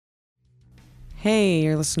Hey,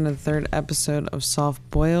 you're listening to the third episode of Soft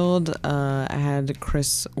Boiled. I had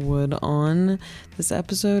Chris Wood on this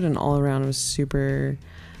episode, and all around was super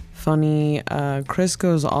funny. Chris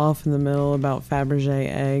goes off in the middle about Fabergé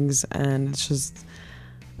eggs, and it's just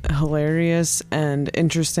hilarious and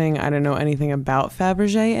interesting. I don't know anything about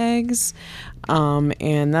Fabergé eggs,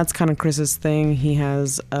 and that's kind of Chris's thing. He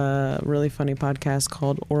has a really funny podcast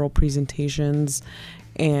called Oral Presentations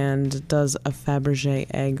and does a Fabergé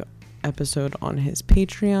egg episode on his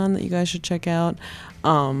Patreon that you guys should check out.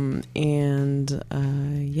 Yeah,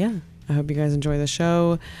 I hope you guys enjoy the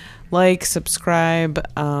show. Like, subscribe.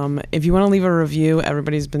 If you want to leave a review,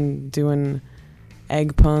 everybody's been doing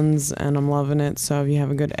egg puns and I'm loving it. So if you have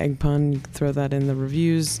a good egg pun, you can throw that in the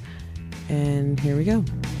reviews. And here we go.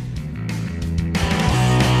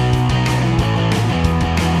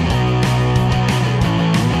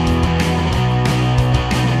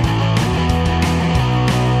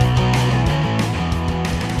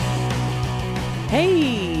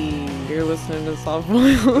 Listening to Soft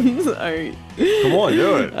Boiled. All right. Come on,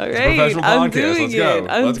 do it. All right. It's a professional podcast.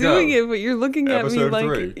 Let's go. I'm doing it, but you're looking at Episode me like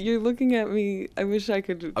 3. You're looking at me. I wish I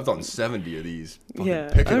could. I've done 70 of these. Yeah.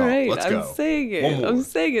 Pick it all up. right. Let's go. I'm saying it. One more. I'm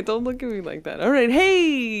saying it. Don't look at me like that. All right. Hey,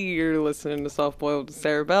 you're listening to Soft Boiled with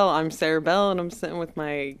Sarah Bell. I'm Sarah Bell, and I'm sitting with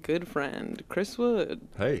my good friend Chris Wood.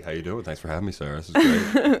 Hey, how you doing? Thanks for having me, Sarah. This is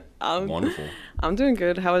great. Wonderful. I'm doing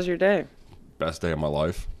good. How was your day? Best day of my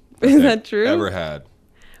life. Is that true? Ever had.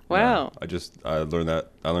 Wow. Yeah, I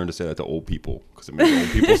learned to say that to old people because it makes old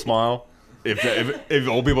people smile. If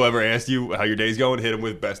old people ever ask you how your day's going, hit them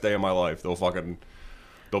with best day of my life.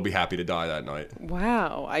 They'll be happy to die that night.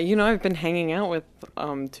 Wow. I've been hanging out with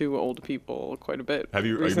two old people quite a bit. Are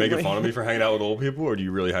you making fun of me for hanging out with old people, or do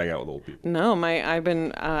you really hang out with old people? No,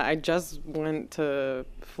 I just went to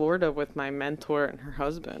Florida with my mentor and her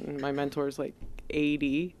husband. My mentor's like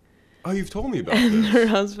 80. Oh, you've told me about and this. Her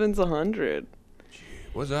husband's 100.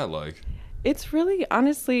 What's that like? It's really,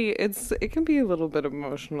 honestly, it can be a little bit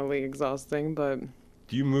emotionally exhausting, but...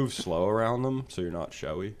 Do you move slow around them so you're not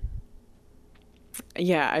showy?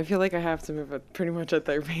 Yeah, I feel like I have to move pretty much at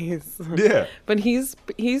their pace. Yeah. But he has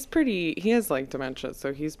like dementia,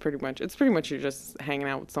 so it's pretty much you're just hanging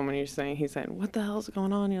out with someone, he's saying, what the hell's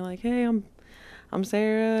going on? You're like, hey, I'm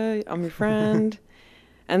Sarah, I'm your friend.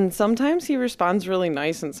 And sometimes he responds really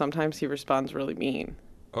nice and sometimes he responds really mean.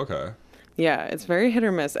 Okay. Yeah, it's very hit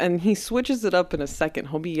or miss. And he switches it up in a second.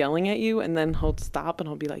 He'll be yelling at you and then he'll stop and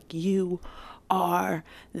he'll be like, you are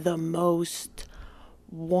the most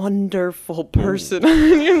wonderful person.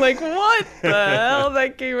 And you're like, what the hell?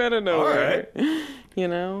 That came out of nowhere. All right. You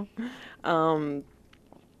know?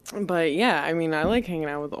 But yeah, I like hanging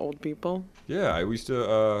out with old people. Yeah, I used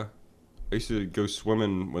to go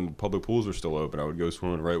swimming when public pools were still open. I would go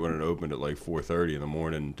swimming right when it opened at like 4:30 in the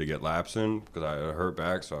morning to get laps in because I had a hurt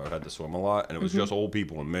back, so I had to swim a lot. And it was just old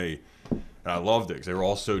people and me. And I loved it because they were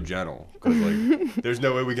all so gentle. Because like, there's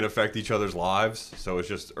no way we can affect each other's lives. So it's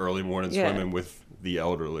just early morning swimming with the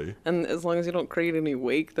elderly. And as long as you don't create any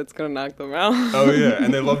wake that's going to knock them out. Oh, yeah.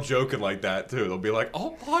 And they love joking like that, too. They'll be like,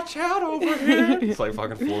 oh, watch out over here. It's like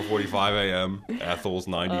fucking 4:45 a.m. Ethel's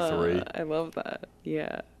 93. I love that.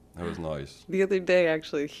 Yeah. That was nice. The other day,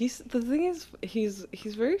 actually, he's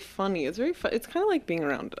very funny. It's very fun. It's kind of like being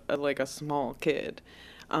around a small kid.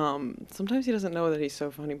 Sometimes he doesn't know that he's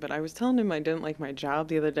so funny, but I was telling him I didn't like my job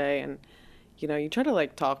the other day, and you try to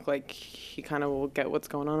talk like he kind of will get what's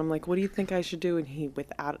going on. I'm like, what do you think I should do? And he,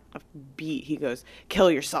 without a beat, he goes,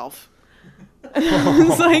 kill yourself. And I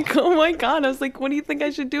was like, oh my God. I was like, what do you think I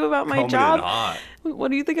should do about my job? In hot.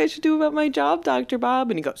 What do you think I should do about my job, Dr.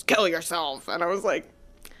 Bob? And he goes, kill yourself. And I was like,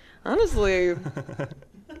 honestly,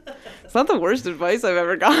 it's not the worst advice I've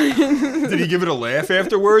ever gotten. Did he give it a laugh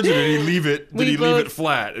afterwards, or did he leave it? Did he leave it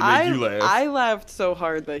flat and make you laugh? I laughed so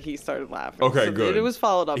hard that he started laughing. Okay, so good. It was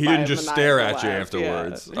followed up. He by didn't a just stare at maniacal you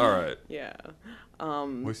laugh. afterwards. Yeah. All right. Yeah.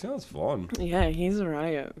 Well, he sounds fun. Yeah, he's a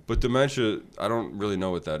riot. But dementia, I don't really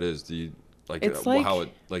know what that is. Do you It's how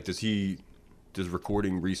it does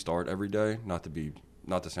recording restart every day? Not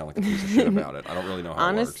to sound like a piece of shit about it. I don't really know how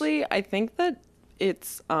Honestly, it works. I think that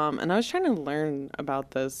it's and I was trying to learn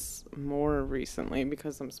about this more recently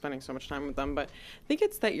because I'm spending so much time with them, but I think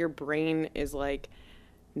it's that your brain is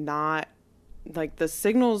not the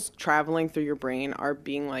signals traveling through your brain are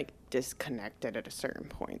being disconnected at a certain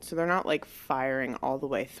point. So they're not firing all the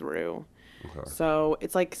way through. Okay. So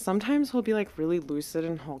it's sometimes he'll be really lucid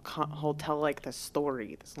and he'll tell this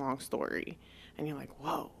long story, and you're like,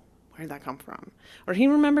 whoa, where did that come from? Or he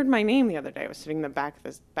remembered my name the other day. I was sitting in the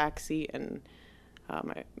back seat, and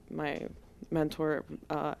my mentor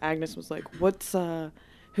Agnes was like,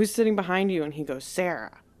 who's sitting behind you? And he goes,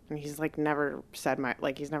 Sarah. and he's like never said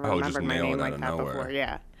he's never just remembered my nail it name out like of that nowhere. before.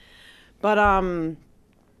 Yeah, but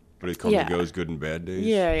But it comes Yeah. and goes, good and bad days.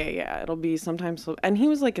 yeah. It'll be sometimes, and he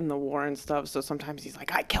was like in the war and stuff, so sometimes he's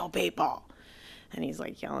like, I kill people, and he's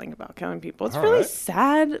like yelling about killing people. It's All really right.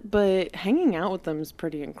 sad, but hanging out with them is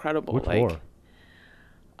pretty incredible. Which like, war?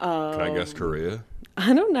 Can I guess Korea?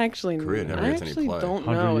 I don't actually Korea know. never I gets any actually play. don't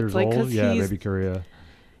 100 know. years It's like old? because Yeah, he's maybe Korea.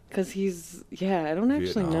 I don't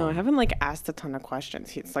actually know. I Vietnam. haven't like asked a ton of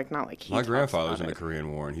questions. It's like not like he. My talks grandfather's about in the it.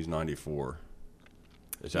 Korean War, and he's 94.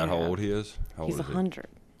 Is that how Yeah. old he is? How old He's is he? 100.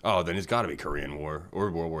 Oh, then he's got to be Korean War or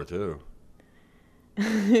World War II.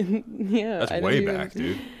 Yeah, That's I don't way even- back,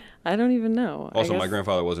 dude. I don't even know. I Also, my guess-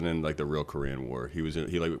 grandfather wasn't in like the real Korean War. He was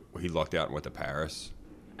he lucked out and went to Paris.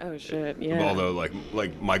 Oh shit! Yeah. Although like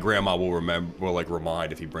my grandma will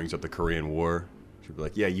remind if he brings up the Korean War. She'll be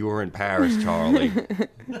like, "Yeah, you were in Paris, Charlie."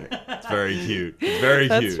 It's very cute. It's very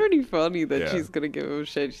That's cute. pretty funny that Yeah. she's gonna give him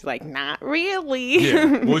shit. She's like, not really.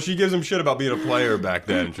 Yeah. Well, she gives him shit about being a player back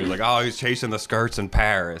then. She's like, "Oh, he's chasing the skirts in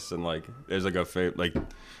Paris," and like, there's like like.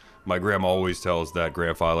 My grandma always tells that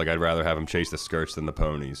grandfather, like, I'd rather have him chase the skirts than the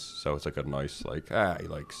ponies. So it's like a nice, like, he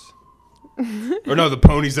likes. Or no, the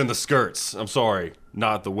ponies and the skirts. I'm sorry.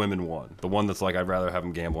 Not the women one. The one that's like, I'd rather have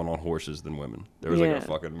him gambling on horses than women. There was like Yeah. a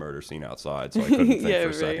fucking murder scene outside, so I couldn't think Yeah, for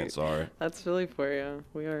a second. right. Sorry. That's Philly for you.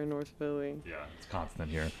 We are in North Philly. Yeah, it's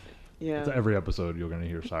constant here. Yeah. It's every episode you're gonna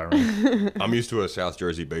hear sirens. I'm used to a South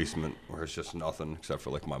Jersey basement where it's just nothing except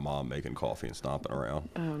for like my mom making coffee and stomping around.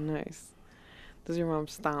 Oh, nice. Does your mom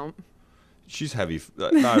stomp? She's heavy.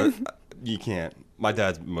 You can't. My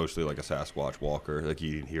dad's mostly like a Sasquatch walker. Like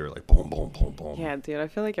you hear like boom, boom, boom, boom. Yeah, dude. I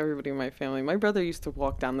feel like everybody in my family. My brother used to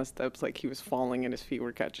walk down the steps like he was falling and his feet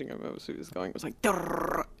were catching him as he was going. It was like,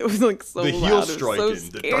 "Durr." It was like so The heel loud. It was so striking,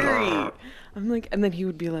 the scary. durr. I'm like, and then he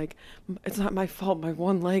would be like, "It's not my fault. My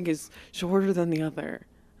one leg is shorter than the other."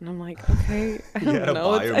 And I'm like, okay, I He don't had a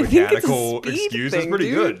know. I think it's a biomechanical speed excuse. thing, That's pretty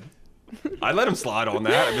dude. good. I'd let him slide on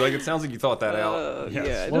that. I'd be like, it sounds like you thought that out. Yeah,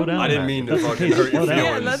 I slow don't down. I didn't Matt. mean to If that's the fucking case, hurt your slow down. Yeah,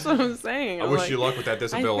 feelings. that's what I'm saying. I I'm wish like, you luck with that I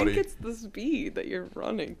disability. think it's the speed that you're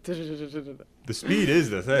running. The speed is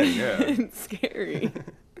the thing, yeah. It's scary.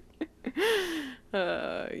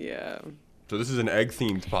 Yeah. So this is an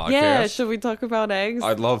egg-themed podcast. Yeah, should we talk about eggs?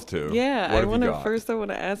 I'd love to. Yeah, What I have want you to got? first. I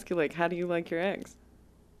want to ask you, like, how do you like your eggs?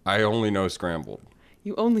 I only know scrambled.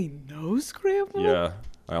 You only know scrambled? Yeah,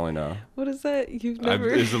 I only know. What is that? You've never.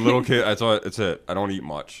 As a little kid, I thought it's it. I don't eat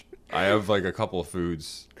much. I have like a couple of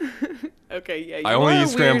foods. Okay, yeah. I you only are eat a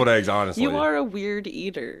scrambled weird- eggs, honestly. You are a weird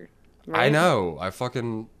eater. Right? I know. I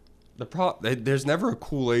fucking there's never a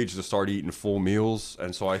cool age to start eating full meals,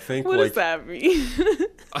 and so I think What like does that mean?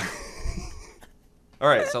 all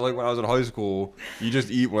right, so like when I was in high school, you just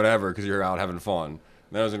eat whatever because you're out having fun. And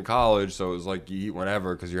then I was in college, so it was like you eat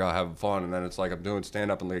whenever because you're out having fun. And then it's like I'm doing stand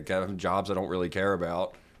up and like having jobs I don't really care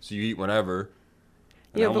about, so you eat whenever.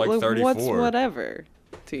 And yeah, I'm but like like, 34. what's whatever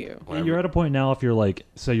to you? Whatever. You're at a point now if you're like,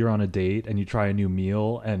 say you're on a date and you try a new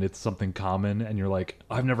meal and it's something common and you're like,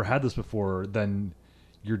 I've never had this before, then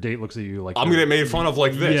your date looks at you like I'm gonna get made fun of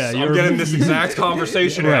like this. Yeah, I'm you're- getting this exact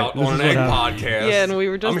conversation Right, out this on is an what egg happened. podcast. Yeah, and we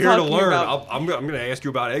were just I'm here to talking learn. about- I'm gonna ask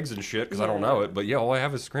you about eggs and shit because I don't Yeah. know it. But yeah, all I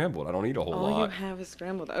have is scrambled. I don't eat a whole All you lot. have is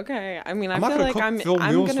scrambled. Okay, I mean, I I'm not feel gonna like cook I'm full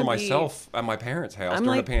I'm meals gonna for be- myself at my parents' house I'm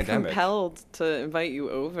during like the pandemic. compelled to invite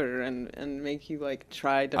you over and make you like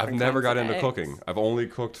try different. I've never kinds got of into eggs. cooking. I've only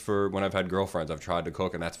cooked for when I've had girlfriends. I've tried to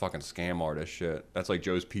cook, and that's fucking scam artist shit. That's like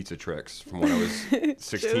Joe's Pizza Tricks from when I was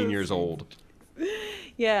 16 years old.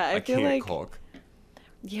 Yeah, I feel can't like cook.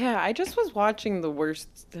 yeah. I just was watching the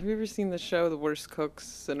worst. Have you ever seen the show The Worst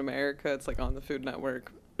Cooks in America? It's like on the Food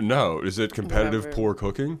Network. No, is it competitive Whatever. poor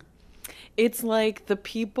cooking? It's like the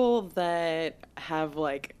people that have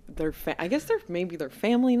like their I guess they're maybe their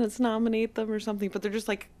family that's nominate them or something, but they're just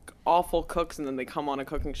like awful cooks, and then they come on a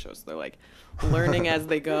cooking show, so they're like learning as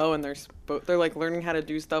they go, and they're like learning how to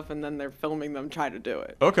do stuff, and then they're filming them try to do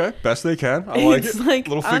it. Okay, best they can. I like It's it. like,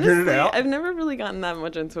 Little figuring it honestly, out. I've never really gotten that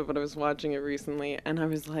much into it, but I was watching it recently, and I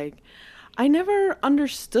was like, I never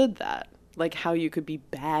understood that. Like how you could be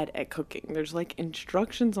bad at cooking. There's like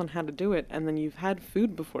instructions on how to do it, and then you've had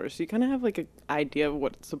food before, so you kind of have like an idea of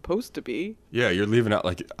what it's supposed to be. Yeah, you're leaving out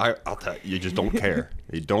like I'll tell you, you just don't care.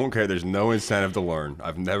 You don't care. There's no incentive to learn.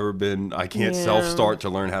 I've never been. I can't Yeah. self-start to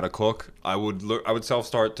learn how to cook. I would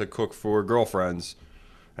self-start to cook for girlfriends,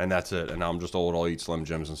 and that's it. And now I'm just old. I'll eat Slim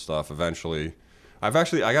Jims and stuff. Eventually, I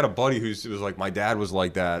got a buddy who was like my dad was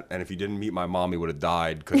like that, and if he didn't meet my mom, he would have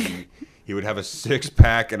died because he would have a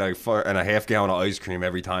 6-pack and a half gallon of ice cream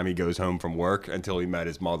every time he goes home from work until he met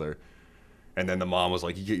his mother. And then the mom was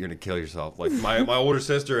like, you're going to kill yourself. Like my older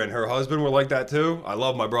sister and her husband were like that too. I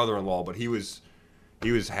love my brother-in-law, but he was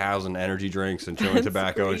he was housing energy drinks and chewing That's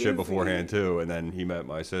tobacco and shit crazy. beforehand too. And then he met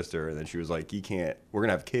my sister, and then she was like, "You can't. We're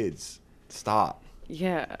gonna have kids. Stop."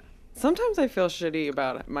 Yeah. Sometimes I feel shitty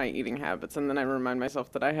about my eating habits, and then I remind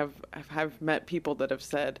myself that I've met people that have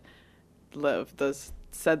said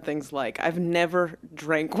things like, "I've never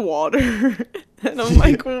drank water," and I'm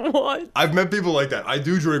like, "What?" I've met people like that. I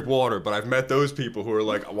do drink water, but I've met those people who are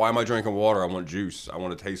like, "Why am I drinking water? I want juice. I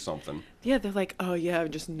want to taste something." Yeah, they're like, "Oh yeah, I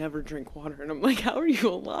just never drink water," and I'm like, "How are you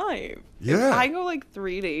alive?" Yeah. If I go like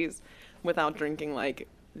 3 days without drinking like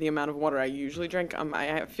the amount of water I usually drink,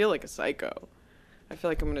 I feel like a psycho. I feel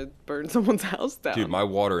like I'm gonna burn someone's house down. Dude, my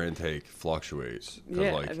water intake fluctuates. 'Cause,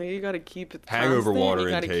 yeah, like, I think you gotta keep it. hangover constant. water You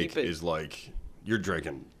gotta intake keep it- is like you're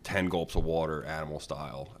drinking 10 gulps of water animal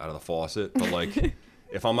style out of the faucet. But like,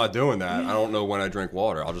 if I'm not doing that, I don't know when I drink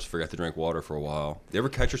water. I'll just forget to drink water for a while. You ever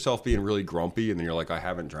catch yourself being really grumpy and then you're like, I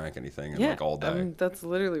haven't drank anything in like all day? That's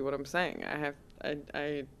literally what I'm saying.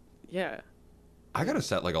 Yeah. I gotta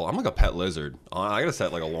set like I'm like a pet lizard. I gotta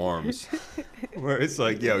set like alarms where it's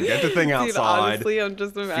like, yo, get the thing Dude, outside, honestly, I'm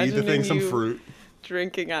just feed imagining the thing some you fruit.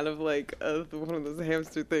 drinking out of like one of those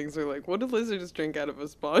hamster things, or like, what do lizards drink out of a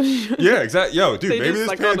sponge? Yeah, exactly. Yo, dude, They maybe just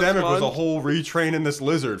this suck on the pandemic was a sponge. whole retraining this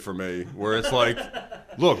lizard for me, where it's like,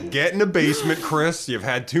 look, get in the basement, Chris. You've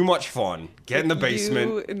had too much fun. Get in the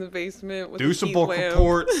basement. You in the basement with Do a some heat book lamp.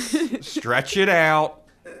 reports. Stretch it out.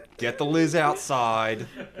 Get the Liz outside.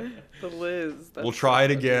 The Liz. We'll try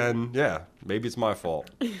it again. Yeah, maybe it's my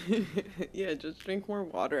fault. Yeah, just drink more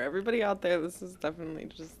water. Everybody out there, this is definitely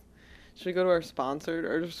just. Should we go to our sponsored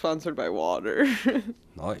or sponsored by water?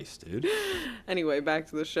 Nice, dude. Anyway, back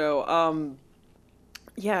to the show.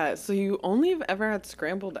 Yeah, so you only have ever had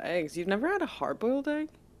scrambled eggs. You've never had a hard-boiled egg?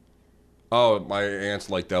 Oh, my aunts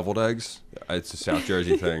like deviled eggs. It's a South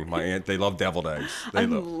Jersey thing. My aunt, they love deviled eggs. I'm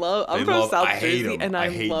from South I hate Jersey, them. and I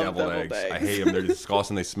hate love deviled deviled eggs. I eggs. hate them. They're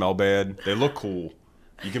disgusting. They smell bad. They look cool.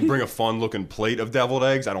 You can bring a fun-looking plate of deviled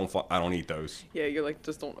eggs. I don't eat those. Yeah, you're like,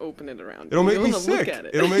 just don't open it around. It'll make You me wanna look sick. at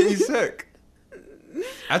it. It'll make me sick.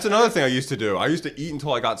 That's another thing I used to do. I used to eat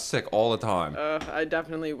until I got sick all the time. I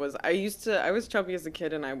definitely was. I was chubby as a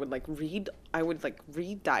kid, and I would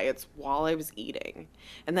read diets while I was eating,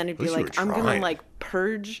 and then it'd be least you like, were I'm gonna trying. like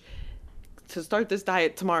purge to start this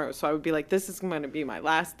diet tomorrow. So I would be like, this is gonna be my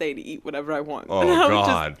last day to eat whatever I want. Oh, and I would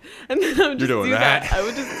God. and then I would You're just doing do that. that? I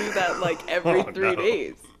would just do that like every Oh, 3 no.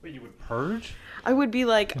 days. Wait, you would purge? I would be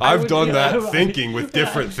like, I I've would done be that like- thinking with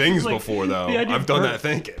different things Like, before, though. the idea I've of done that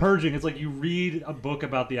thinking. Purging, it's like you read a book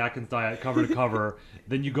about the Atkins diet cover to cover,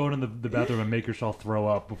 then you go into the bathroom and make yourself throw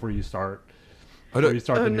up before you start. Before you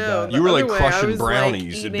start Oh, the new no. diet. You were The like other way, I crushing was, like,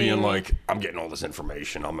 brownies and being eating- like, I'm getting all this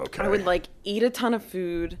information. I'm okay. I would like eat a ton of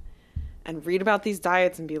food and read about these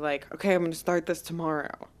diets and be like, okay, I'm gonna start this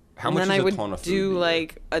tomorrow. How and much then is I a would ton of food do to eat?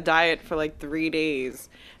 like a diet for like 3 days,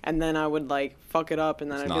 and then I would like fuck it up,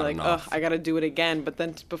 and then It's I'd be not like, enough. ugh, I gotta do it again. But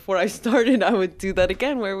then before I started, I would do that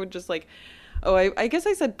again, where it would just like, oh, I guess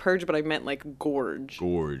I said purge, but I meant like gorge.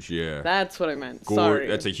 Gorge, yeah. That's what I meant. Gorge, Sorry.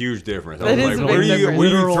 that's a huge difference. I That was is like, a what big are you, difference. what are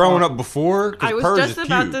you Literal throwing op- up before? 'Cause I was purge just is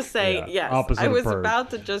about puke. to say Yeah, yes. opposite I of was purge.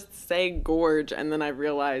 about to just say gorge, and then I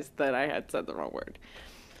realized that I had said the wrong word.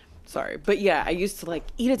 Sorry, but yeah, I used to like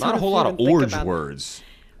eat a ton Not a whole food lot of and think orge about- words.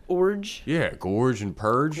 Orge, Yeah, gorge and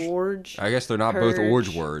purge. gorge. I guess they're not both purge.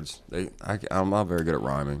 orge words. I'm not very good at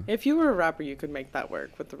rhyming. If you were a rapper, you could make that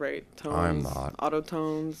work with the right tones. I'm not. Auto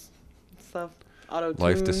tones, stuff. Auto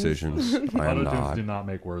Life decisions. I am Autotunes not. do not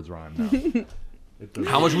make words rhyme now. It does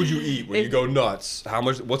How much would you eat when you If- go nuts? How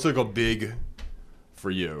much? What's like a big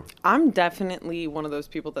for you? I'm definitely one of those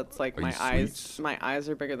people that's like Are my you eyes. sweets? My eyes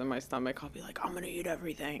are bigger than my stomach. I'll be like, I'm gonna eat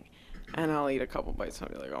everything, and I'll eat a couple bites and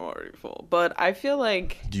I'll be like, I'm already full. But I feel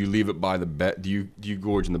like Do you leave it by the bed? Do you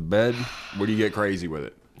gorge in the bed? Where do you get crazy with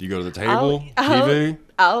it? Do you go to the table? TV?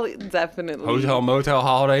 I'll definitely Hotel, motel,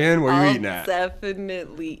 Holiday Inn? Where you I'll eating at?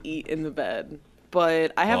 definitely eat in the bed.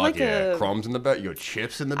 But I have Fuck like yeah. a Crumbs in the bed? You got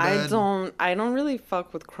chips in the bed? I don't really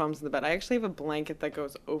fuck with crumbs in the bed. I actually have a blanket that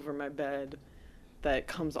goes over my bed that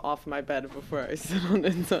comes off my bed before I sit on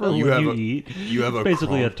it. For So You when have you a- eat. you have It's a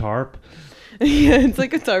basically a crumb. tarp. yeah, it's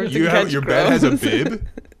like a tarp to You have catch your bed has a crumbs. bib?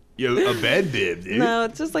 You a bed bib, dude. No,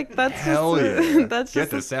 it's just like that's Hell just yeah. that's Get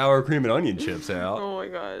just the a- sour cream and onion chips out. Oh my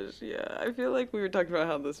gosh, yeah. I feel like we were talking about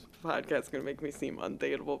how this podcast is gonna make me seem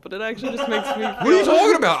undateable, but it actually just makes me. What are you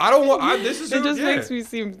talking about? I don't want. This is It just yeah. makes me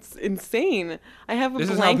seem insane. I have a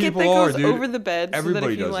This is how blanket that people are, goes dude. over the bed so that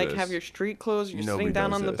Everybody if you does like this. have your street clothes, you're Nobody sitting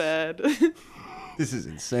down does on the this. bed. This is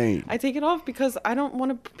insane. I take it off because I don't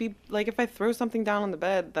want to be like if I throw something down on the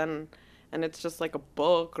bed, then and it's just like a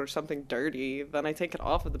book or something dirty, then I take it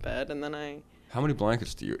off of the bed and then I How many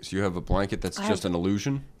blankets do you? So you have a blanket that's I just have- an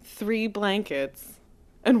illusion. 3 blankets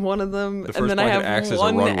and one of them, The and first then I blanket acts have as a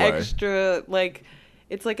one runway. extra, like,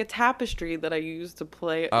 it's like a tapestry that I use to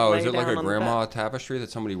play. Oh, lay is it like down a on the grandma bed. tapestry that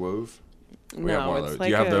somebody wove? We No, have one of it's those. like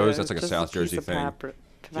Do you have those? That's like a just South piece Jersey of thing. fabric.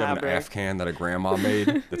 Do you have an Afghan that a grandma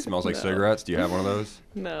made that smells like No. cigarettes? Do you have one of those?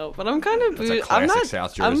 No, but I'm kind of That's a bougie. I'm classic not.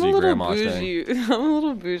 South I'm a Jersey little grandma bougie. I'm a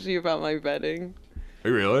little bougie about my bedding. Are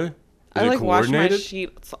you really? Is I it like wash my coordinated?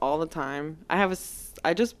 sheets all the time. I have a.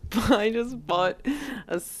 I just bought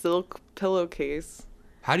a silk pillowcase.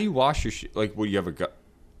 How do you wash your sheet? Like, what do you have a? Do you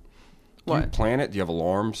What? plan it? Do you have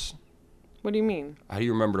alarms? What do you mean? How do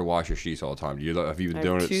you remember to wash your sheets all the time? Have you been I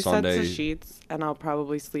doing have it two Sunday sets of sheets, and I'll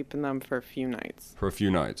probably sleep in them for a few nights, for a few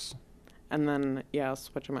nights? and then I'll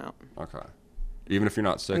switch them out. Okay. Even if you're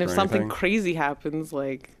not sick And or if something anything. crazy happens,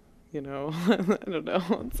 like I don't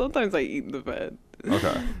know. Sometimes I eat in the bed.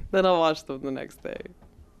 Okay. Then I'll wash them the next day.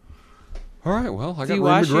 All right. Well, I Do got you room to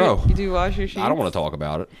wash grow. you do wash your sheets? I don't want to talk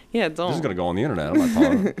about it. Yeah, don't. This is gonna go on the internet. I'm not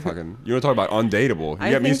talking. Fucking. You want to talk about undateable? You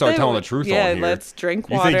I got me to think start that telling the would- truth yeah, on here. let's drink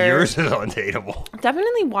You water. think yours is undateable?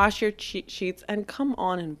 Definitely wash your sheets and come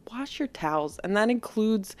on and wash your towels, and that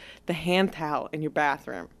includes the hand towel in your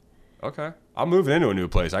bathroom. Okay. I'm moving into a new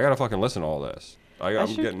place. I gotta fucking listen to all this. I'm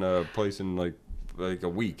should- getting a place in like a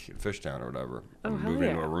week in Fishtown or whatever. I'm hell moving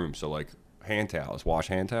into yeah. a room, so like hand towels, wash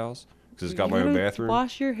hand towels, because it's got You my own gotta bathroom.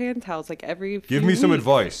 Wash your hand towels like every. Give few me some weeks.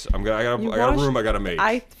 advice. I got a room I gotta make.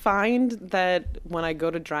 I find that when I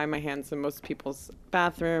go to dry my hands in most people's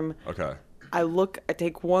bathroom, Okay. I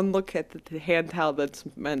take one look at the hand towel that's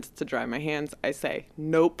meant to dry my hands. I say,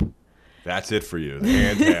 nope. That's it for you, the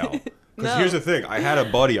hand towel. Because No. here's the thing. I had a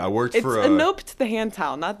buddy. I worked It's for a nope to the hand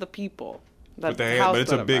towel, not the people. But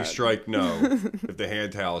it's a big strike no if the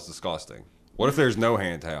hand towel is disgusting. What if there's no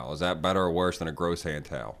hand towel? Is that better or worse than a gross hand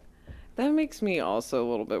towel? That makes me also a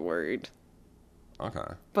little bit worried. Okay.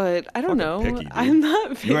 But I don't Fucking know. picky, dude. I'm not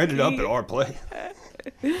picky. You ended up at our place.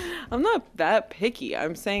 I'm not that picky.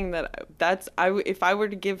 I'm saying that if I were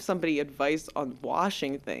to give somebody advice on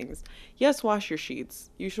washing things, yes, wash your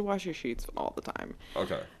sheets. You should wash your sheets all the time,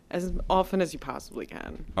 Okay. as often as you possibly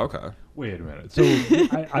can. Okay. Wait a minute. So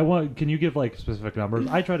I want. Can you give like specific numbers?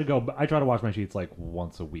 I try to wash my sheets like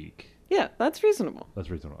once a week. Yeah, that's reasonable. That's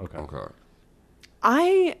reasonable. Okay. Okay.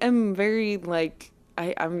 I am very like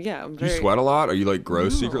I'm Do you very. sweat a lot? Are you like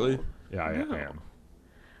gross No. secretly? Yeah, I No. am.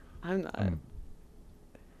 I'm not.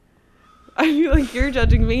 I feel like you're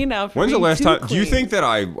judging me now. For When's the being last too time? Do you clean. think that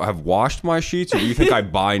I have washed my sheets, or do you think I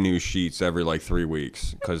buy new sheets every like 3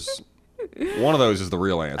 weeks? Because one of those is the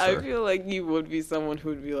real I answer. feel like you would be someone who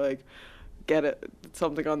would be like, get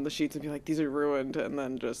something on the sheets and be like, these are ruined, and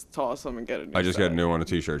then just toss them and get a new I just set. got a new one of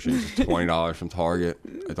t-shirt sheets. It's $20 from Target.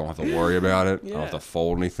 I don't have to worry about it. I don't have Yeah. to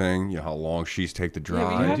fold anything. You know how long sheets take to Yeah,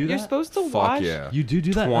 dry. but do you're that? supposed to Fuck wash. yeah. You do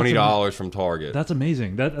that? $20 from Target. That's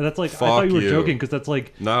amazing. That's like I Fuck thought you were you. joking because that's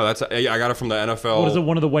like No, I got it from the NFL. what is it?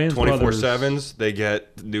 One of the Wayans brothers. 24/7s. They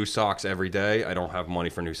get new socks every day. I don't have money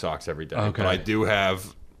for new socks every day, Okay. but I do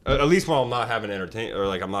have. At least while I'm not having or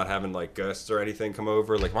like I'm not having like guests or anything come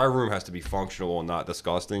over. Like my room has to be functional and not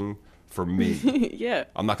disgusting for me. Yeah.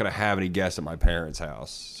 I'm not gonna have any guests at my parents' house,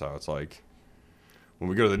 so it's like when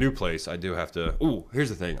we go to the new place, I do have to. Ooh, here's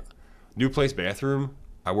the thing: new place bathroom.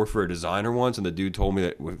 I worked for a designer once, and the dude told me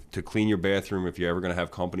that to clean your bathroom, if you're ever gonna have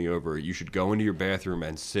company over, you should go into your bathroom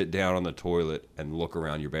and sit down on the toilet and look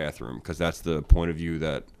around your bathroom, because that's the point of view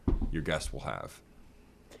that your guests will have.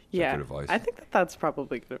 Yeah. good advice? I think that's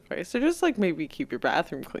probably good advice. So just like maybe keep your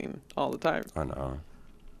bathroom clean all the time. I know.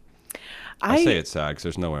 I say it's sad because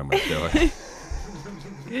there's no way I'm gonna do it.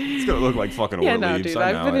 It's gonna look like fucking Yeah, Orleans. no, dude.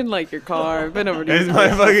 I know I've been it. in like your car. I've been over to It's your my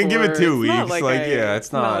place fucking give it before. 2 It's not weeks. Like, yeah,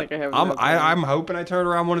 it's not. like I have no time. I'm hoping I turn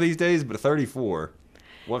around one of these days, but 34.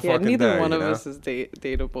 One Yeah, fucking neither day, one you of know? us is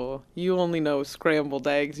dateable. You only know scrambled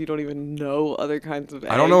eggs. You don't even know other kinds of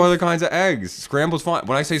eggs. I don't know other kinds of eggs. Scrambled's fine.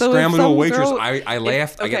 When I say So if scrambled to a some waitress, girl- I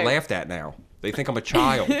laughed. I get okay. laughed at now. They think I'm a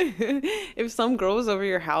child. If some girl was over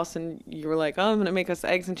your house and you were like, "Oh, I'm gonna make us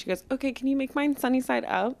eggs," and she goes, "Okay, can you make mine sunny side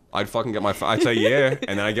up?" I'd fucking get my. I'd say yeah,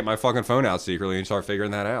 and then I get my fucking phone out secretly and start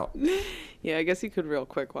figuring that out. Yeah, I guess you could real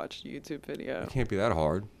quick watch a YouTube video. It can't be that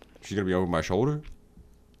hard. She's gonna be over my shoulder.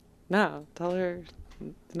 No, tell her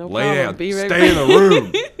no Lay problem. down. Be right Stay in back. the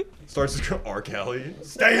room. Starts to go, R. Kelly.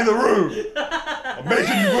 Stay in the room. I'm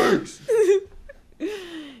making you worse.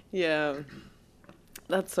 Yeah,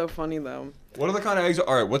 that's so funny though. What are the kind of eggs?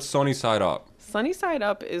 All right, what's sunny side up? Sunny side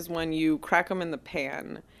up is when you crack them in the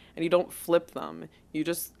pan and you don't flip them. You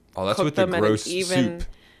just Oh, that's cook with the them at an gross even. soup.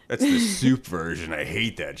 That's the soup version. I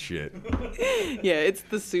hate that shit. Yeah, it's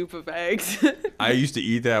the soup of eggs. I used to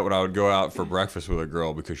eat that when I would go out for breakfast with a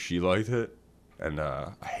girl because she liked it, and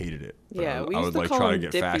I hated it. But Yeah, we I used would to like call try to them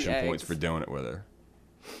get dippy fashion points eggs. for doing it with her.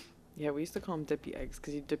 Yeah, we used to call them dippy eggs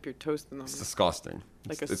because you dip your toast in them. It's disgusting.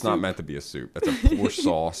 Like It's a not soup. meant to be a soup. That's a poor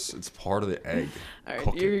sauce. It's part of the egg. All right,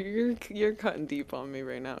 cooking. you're cutting deep on me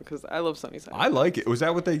right now because I love sunny side. I like it. Was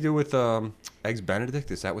that what they do with eggs Benedict?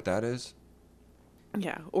 Is that what that is?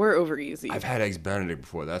 Yeah, or over easy. I've had eggs Benedict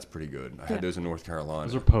before. That's pretty good. I Yeah. had those in North Carolina.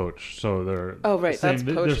 Those are poached, so they're Oh, right, that's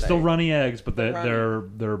They're poached still egg. runny eggs, but Runny.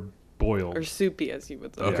 they're boiled. or soupy, as you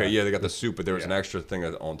would say. Okay, Yeah. yeah, they got the soup, but there was an Yeah. extra thing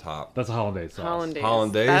on top. That's a hollandaise sauce. Hollandaise.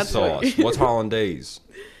 Hollandaise That's what- sauce. What's hollandaise?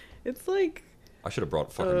 It's like I should have brought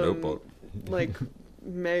a fucking Um, notebook. like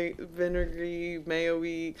vinegary,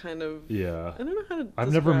 mayo-y kind of. Yeah. I don't know how to.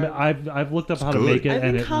 I've never. describe- I've looked up It's how to good. make it, I and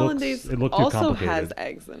think it hollandaise looks too also complicated. has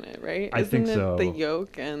eggs in it, right? I think Isn't it so. the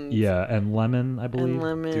yolk and Yeah, and lemon, I believe. and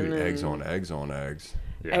lemon Dude, and eggs on eggs on eggs.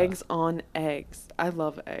 Yeah. eggs on eggs. I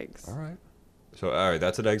love eggs. All right. So, all right,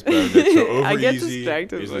 that's an eggs Benedict. So, over I get easy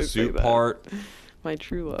distracted is when I the say soup that. part. My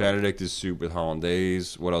true love. Benedict is soup with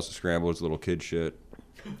hollandaise. What else is scrambled? It's little kid shit.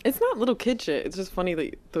 It's not little kid shit. It's just funny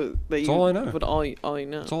that It's you all I know. would all you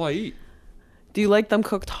know. That's all I eat. Do you like them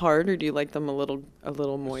cooked hard or do you like them a little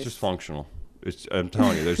moist? It's just functional. I'm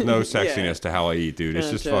telling you, there's no Yeah. sexiness to how I eat, dude.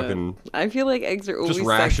 It's just Gotcha. fucking I feel like eggs are always just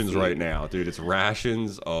rations sexy. right now, dude. It's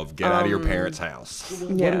rations of get out of your parents' house.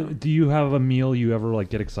 Yeah. Do you have a meal you ever like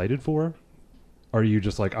get excited for? Or are you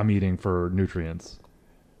just like I'm eating for nutrients?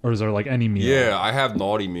 Or is there like any meal? Yeah, I have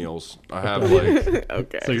naughty meals. I have like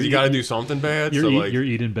Okay. So you got to do something bad. You're, So eat, like, you're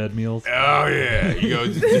eating bed meals. oh yeah, you go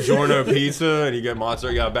DiGiorno pizza and you get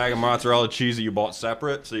mozzarella. You got a bag of mozzarella cheese that you bought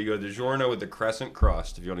separate. So you go DiGiorno with the crescent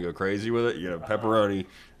crust. If you want to go crazy with it, you get a pepperoni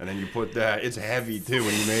and then you put that. It's heavy too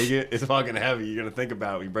when you make it. It's fucking heavy. You're gonna think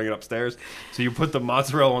about it when you bring it upstairs. So you put the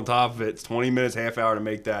mozzarella on top of it. It's 20 minutes, half hour to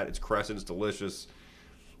make that. It's crescent. It's delicious.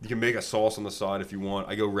 You can make a sauce on the side if you want.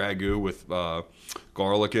 I go ragu with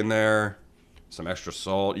garlic in there. Some extra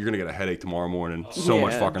salt. You're gonna get a headache tomorrow morning. So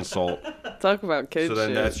much Yeah. fucking salt. Talk about kid So then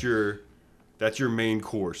shit. that's your main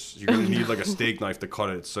course. You're gonna need like a steak knife to cut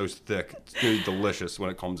it. It's so thick. It's gonna be delicious when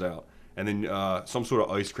it comes out. And then some sort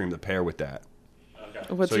of ice cream to pair with that.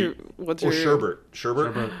 What's So your you- what's or your sherbet.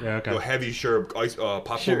 Sherbet. Sherbet, yeah, okay. Go heavy sherbet.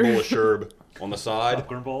 Popcorn Sure. bowl of sherbet on the side.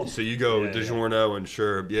 Popcorn bowl? So you go Yeah, yeah. DiGiorno and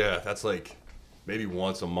sherbet. Yeah, that's like maybe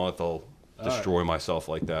once a month I'll destroy myself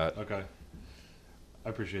like that. Okay. I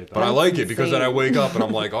appreciate that. But I That's like it because then I insane. wake up and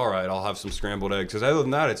I'm like, all right, I'll have some scrambled eggs. Because other than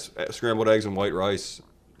that, it's scrambled eggs and white rice,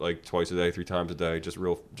 like twice a day, 3 times a day, just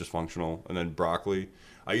functional. And then broccoli.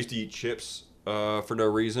 I used to eat chips for no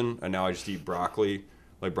reason, and now I just eat broccoli,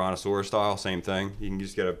 like Brontosaurus style, same thing. You can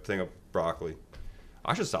just get a thing of broccoli.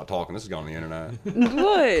 I should stop talking. This is going on the internet.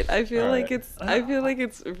 what? I feel All like right. I feel like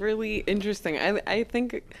it's really interesting. I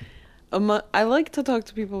think I like to talk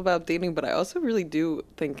to people about dating, but I also really do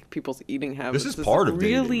think people's eating habits is part of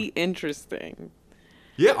really dating. interesting.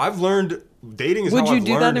 Yeah, I've learned dating is Would how you I've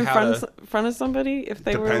do that learned in how front of somebody if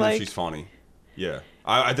they Depends were like if she's funny. Yeah.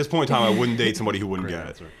 At this point in time, I wouldn't date somebody who wouldn't Great get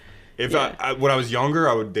answer. it. If Yeah. when I was younger,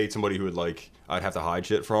 I would date somebody who would like I'd have to hide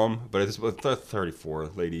shit from. But it's with the 34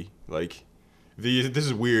 lady, like this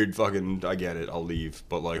is weird. Fucking, I get it. I'll leave.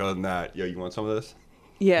 But like other than that, yo, you want some of this?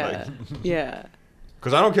 yeah, yeah.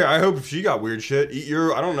 Because I don't care. I hope if she got weird shit, eat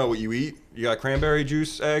your. I don't know what you eat. You got cranberry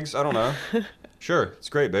juice, eggs. I don't know. Sure, it's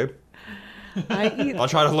great, babe. I eat. I'll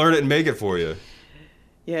try to learn it and make it for you.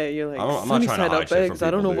 Yeah, you're like I'm not sunny trying to side hide up shit from eggs. I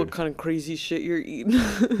don't know people, what dude. kind of crazy shit you're eating.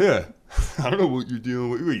 Yeah. I don't know what you're dealing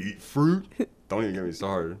with. You eat fruit? Don't even get me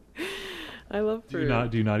started. I love Do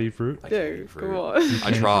fruit. you not eat fruit? I can't Yeah, eat fruit. come on.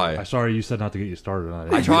 I try. I'm sorry, you said not to get you started on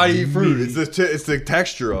it. I try to eat fruit. It's the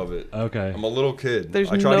texture of it. Okay. I'm a little kid.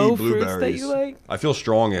 There's I try to no eat fruits blueberries. that you like? I feel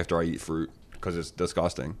strong after I eat fruit because it's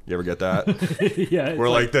disgusting. You ever get that? Yeah. it's Where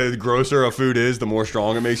like the grosser a food is, the more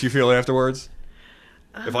strong it makes you feel afterwards.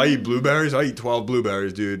 If I eat blueberries, I eat 12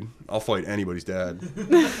 blueberries, dude. I'll fight anybody's dad.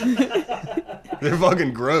 They're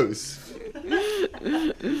fucking gross.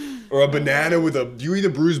 Or a banana with a. Do you eat a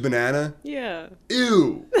bruised banana? Yeah.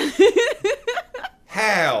 Ew.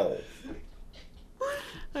 How?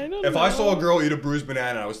 I don't If know. I saw a girl eat a bruised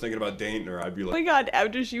banana and I was thinking about dating her, I'd be Oh my like, god,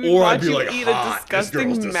 after she would Or I'd watch be you like, eat "Hot, a this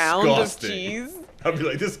girl's disgusting mound of disgusting." cheese. I'd be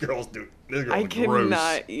like, this girl's gross. I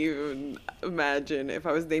cannot even imagine if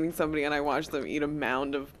I was dating somebody and I watched them eat a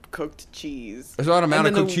mound of cooked cheese. It's not a mound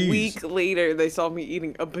and of then cooked a cheese. week later, they saw me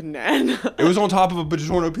eating a banana. It was on top of a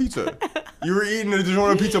DiGiorno pizza. You were eating a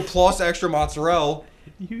DiGiorno pizza plus extra mozzarella.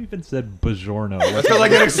 You even said buongiorno. That's because I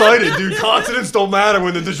get excited, dude. Consonants don't matter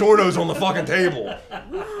when the DiGiorno's on the fucking table.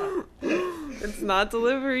 It's not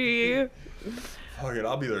delivery. Fucking,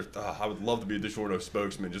 I'll be there. I would love to be a DiGiorno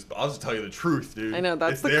spokesman. I'll just tell you the truth, dude. I know,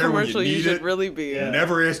 that's It's the there when commercial you need should it. really be. Yeah.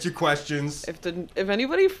 Never ask you questions. If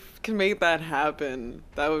anybody can make that happen,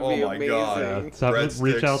 that would Oh be my amazing. God. Yeah, so reach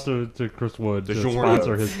Breadsticks. out to Chris Wood to DiGiorno.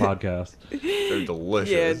 sponsor his podcast. They're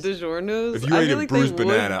delicious. Yeah, DiGiorno's. If you I ate feel a like bruised they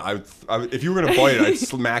would. banana, if you were gonna bite it, I'd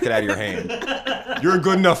smack it out of your hand. You're a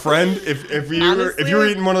good enough friend. If you Honestly, were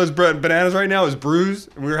eating one of those bananas right now, it's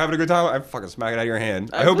bruised, and we were having a good time, I'd fucking smack it out of your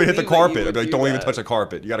hand. I hope it hit the believe that you carpet. I'd would be like, do don't even that. touch the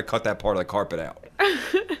carpet. You got to cut that part of the carpet out.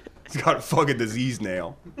 It's got a fucking disease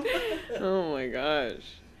now. Oh my gosh.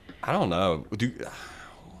 I don't know.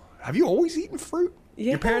 Have you always eaten fruit?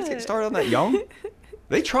 Your parents Yeah. get started on that young?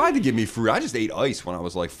 They tried to give me fruit. I just ate ice when I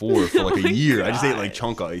was like 4 for like Oh my a year. I just ate like gosh.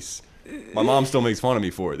 chunk ice. My mom still makes fun of me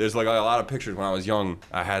for it. There's like a lot of pictures when I was young.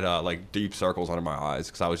 I had like deep circles under my eyes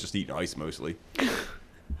because I was just eating ice mostly.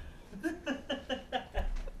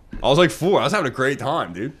 I was like 4. I was having a great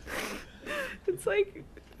time, dude. It's like,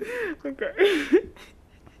 okay.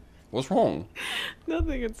 What's wrong?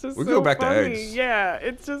 Nothing. It's just We so go back to funny. eggs. Yeah,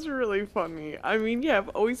 it's just really funny. I mean, yeah, I've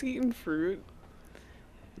always eaten fruit.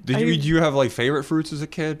 Do you have like favorite fruits as a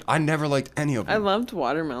kid? I never liked any of I them. loved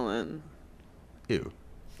watermelon. Ew.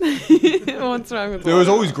 What's wrong with There was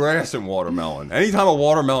always watermelon? grass in watermelon. Anytime a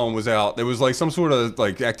watermelon was out, there was like some sort of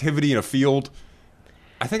like activity in a field.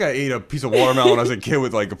 I think I ate a piece of watermelon as a kid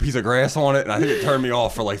with like a piece of grass on it, and I think it turned me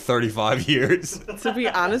off for like 35 years. It To be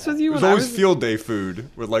honest with you, was when I always was field day food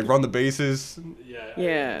with like run the bases,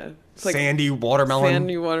 yeah, it's like sandy watermelon.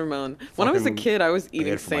 sandy watermelon. When I was a Fucking kid, I was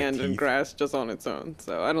eating bad for my sand and teeth. grass just on its own,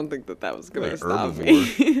 so I don't think that was gonna You're an stop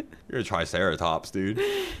herbivore. me. You're a triceratops, dude.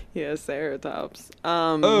 Yeah, Ceratops.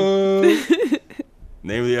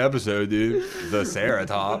 Name of the episode, dude. The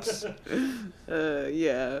Ceratops.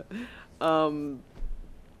 Yeah.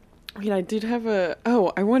 Wait, I did have a.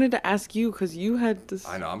 Oh, I wanted to ask you because you had this.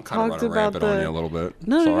 I know, I'm kind of talked running about rampant on the- you a little bit.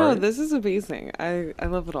 No, no, no. Sorry. This is amazing. I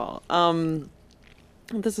love it all.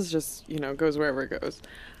 This is just goes wherever it goes.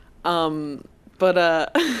 But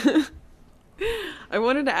I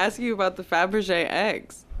wanted to ask you about the Fabergé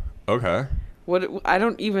eggs. Okay. I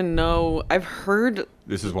don't even know. I've heard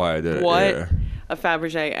This is why I did it. what Yeah. a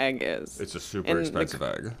Fabergé egg is. It's a super And the expensive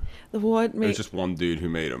egg. What It was makes? just one dude who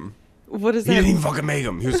made them. What is He that? didn't even fucking make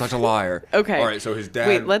them. He was such a liar. Okay. All right, so his dad.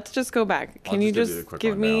 Wait, let's just go back. Can I'll you just give you just the quick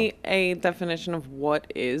give me a definition of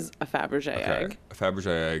what is a Fabergé Okay. egg? A Fabergé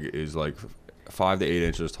egg is like 5 to 8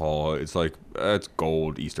 inches tall. It's like it's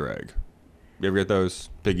gold Easter egg. You ever get those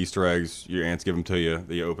big Easter eggs? Your aunts give them to you.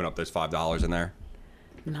 That you open up. There's $5 in there.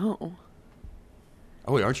 No.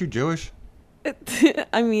 Oh wait, aren't you Jewish?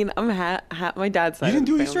 I mean, I'm my dad's side. You didn't of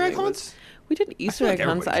do the Easter egg family hunts? We did Easter like egg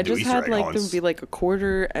hunts. everybody I can do just Easter had egg like hunts. them be like a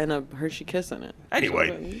quarter and a Hershey Kiss in it.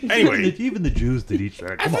 Anyway, Even, even the Jews did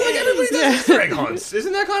Easter egg. I feel like everybody does Easter egg hunts.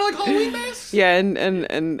 Isn't that kind of like Halloween masks? Yeah,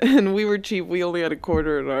 and we were cheap. We only had a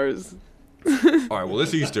quarter in ours. All right, well,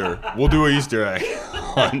 this Easter, we'll do an Easter egg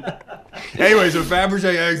hunt. Anyway, so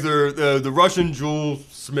Fabergé eggs, they're the Russian jewel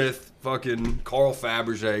smith, fucking Carl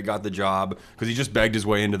Fabergé got the job because he just begged his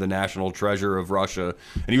way into the national treasure of Russia.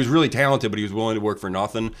 And he was really talented, but he was willing to work for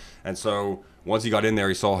nothing. And so once he got in there,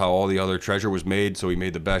 he saw how all the other treasure was made, so he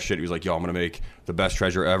made the best shit. He was like, yo, I'm going to make the best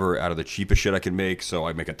treasure ever out of the cheapest shit I can make, so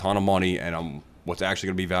I make a ton of money, and what's actually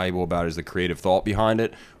going to be valuable about it is the creative thought behind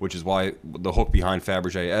it, which is why the hook behind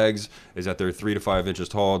Fabergé eggs is that they're 3 to 5 inches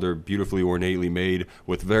tall. They're beautifully ornately made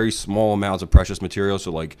with very small amounts of precious material,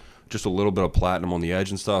 so like just a little bit of platinum on the edge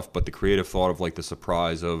and stuff, but the creative thought of like the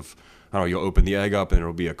surprise of, I don't know, you'll open the egg up and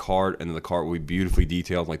it'll be a cart, and then the cart will be beautifully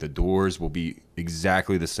detailed. Like the doors will be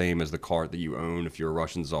exactly the same as the cart that you own if you're a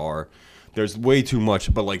Russian czar. There's way too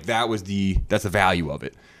much, but like that's the value of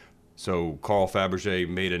it. So Carl Fabergé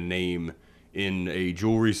made a name in a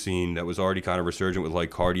jewelry scene that was already kind of resurgent with like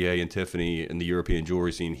Cartier and Tiffany in the European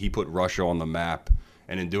jewelry scene. He put Russia on the map,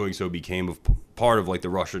 and in doing so became part of like the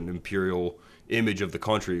Russian imperial image of the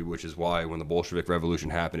country, which is why when the Bolshevik Revolution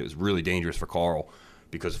happened, it was really dangerous for Carl,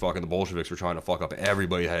 because fucking the Bolsheviks were trying to fuck up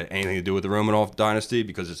everybody that had anything to do with the Romanov dynasty,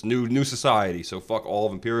 because it's new society, so fuck all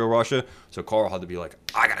of Imperial Russia. So Carl had to be like,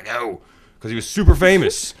 I gotta go, because he was super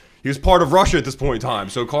famous. He was part of Russia at this point in time,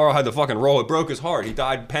 so Carl had to fucking roll. It broke his heart. He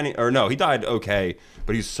died he died okay,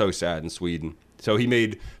 but he's so sad in Sweden. So he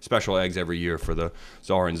made special eggs every year for the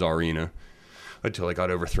Tsar and Tsarina until they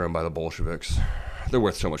got overthrown by the Bolsheviks. They're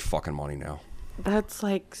worth so much fucking money now. That's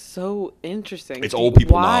like so interesting. It's old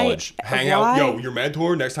people Why- knowledge. Hang why- out, yo, your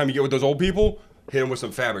mentor, next time you get with those old people, hit them with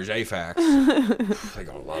some Fabergé facts. They're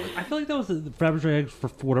gonna love it. I feel like that was the Fabergé eggs for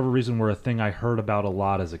whatever reason were a thing I heard about a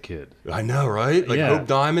lot as a kid. I know, right? Like Yeah. Hope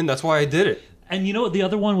Diamond, that's why I did it. And you know what? The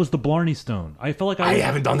other one was the Blarney Stone. I felt like I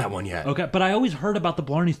haven't done that one yet. Okay, but I always heard about the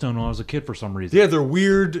Blarney Stone when I was a kid for some reason. Yeah, they're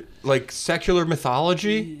weird, like secular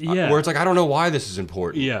mythology. Yeah. Where it's like, I don't know why this is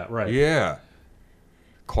important. Yeah, right. Yeah.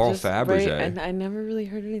 Carl Fabergé. Right, and I never really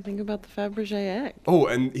heard anything about the Fabergé egg. Oh,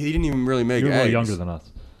 and he didn't even really make You're a eggs. little younger than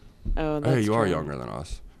us. Oh, that's Hey, you are true. younger than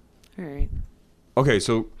us. All right. Okay,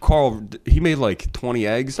 so Carl, he made like 20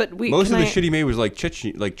 eggs. But most of can the I- shit he made was like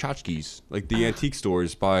tchotchkes, like the antique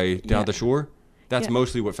stores by down Yeah. at the shore. That's Yeah.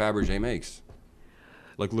 mostly what Fabergé makes.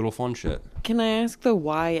 Like little fun shit. Can I ask the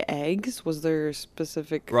why eggs? Was there a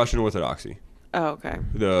specific? Russian Orthodoxy. Oh, okay.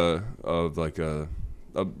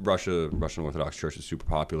 Russian Orthodox Church is super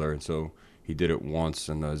popular, and so he did it once,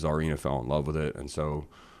 and the Tsarina fell in love with it, and so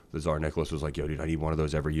the Tsar Nicholas was like, "Yo, dude, I need one of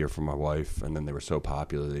those every year for my wife," and then they were so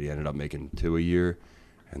popular that he ended up making 2 a year,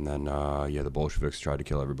 and then the Bolsheviks tried to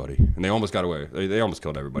kill everybody, and they almost got away. They almost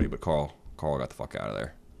killed everybody, but Carl got the fuck out of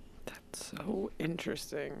there. That's so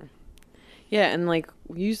interesting. Yeah, and like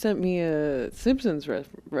you sent me a Simpsons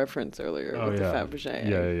reference earlier with the Fabergé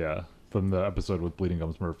egg. Yeah. From the episode with Bleeding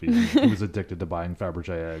Gums Murphy, he was addicted to buying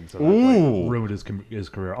Fabergé eggs. And that, Ooh. ruined his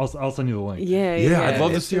career. I'll send you the link. Yeah, I'd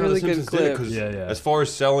love to it's see a how really the good Simpsons did it, clip. because as far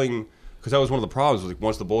as selling, because that was one of the problems. Like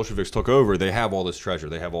once the Bolsheviks took over, they have all this treasure,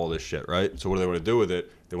 they have all this shit, right? So what do they want to do with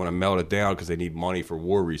it? They want to melt it down because they need money for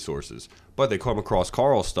war resources. But they come across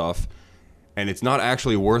Carl stuff, and it's not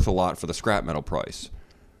actually worth a lot for the scrap metal price,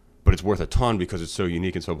 but it's worth a ton because it's so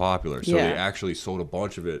unique and so popular. So they actually sold a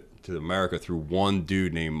bunch of it to America through one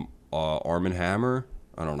dude named Arm & Hammer.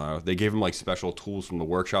 I don't know. They gave him like special tools from the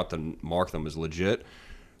workshop to mark them as legit.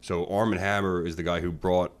 So Arm & Hammer is the guy who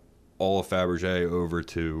brought all of Fabergé over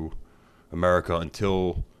to America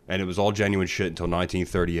and it was all genuine shit until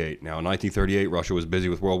 1938. Now, in 1938, Russia was busy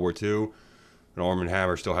with World War II, and Arm &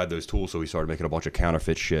 Hammer still had those tools, so he started making a bunch of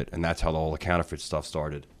counterfeit shit, and that's how all the counterfeit stuff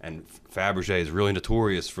started. And Fabergé is really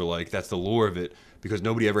notorious for, like, that's the lure of it, because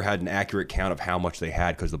nobody ever had an accurate count of how much they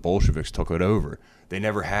had because the Bolsheviks took it over. They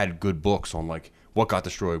never had good books on, like, what got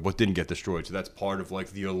destroyed, what didn't get destroyed. So that's part of,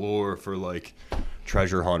 like, the allure for, like,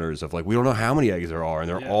 treasure hunters of, like, we don't know how many eggs there are, and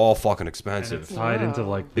they're all fucking expensive. It's tied into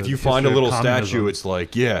like If the you find a history of little communism. statue, it's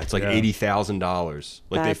like $80,000.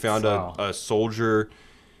 Like they That's- found Wow. a soldier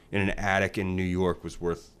in an attic in New York was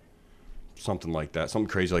worth something like that, something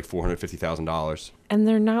crazy like $450,000. And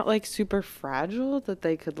they're not like super fragile that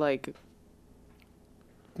they could like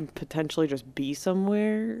potentially just be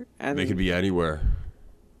somewhere. And They could be anywhere.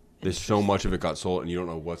 There's so much of it got sold, and you don't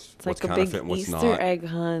know what's it's like a big counterfeit and what's Easter not. egg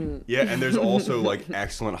hunt. Yeah, and there's also like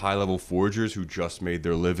excellent high-level forgers who just made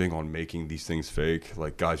their living on making these things fake,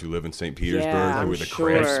 like guys who live in St. Petersburg I'm who are the sure.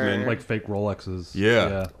 craftsmen. like fake Rolexes.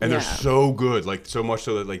 Yeah. And they're Yeah. so good, like so much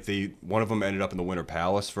so that like one of them ended up in the Winter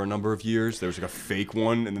Palace for a number of years. There was like a fake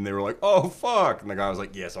one, and then they were like, "Oh fuck!" And the guy was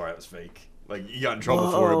like, "Yeah, sorry, it was fake." Like he got in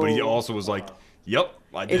trouble for it, but he Whoa. also was like, "Yep,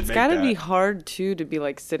 I did." It's make got to that." be hard too to be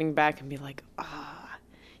like sitting back and be like,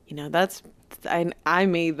 that's I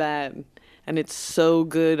made that, and it's so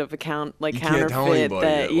good of a You can't counterfeit tell anybody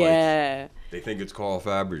that that, like, they think it's Carl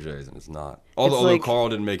Fabergé's, and it's not. Although like- Carl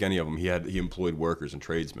didn't make any of them, he employed workers and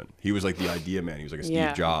tradesmen. He was like the idea man. He was like a Steve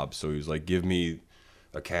Yeah. Jobs. So he was like, "Give me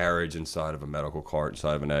a carriage inside of a medical cart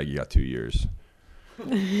inside of an egg. You got 2 years."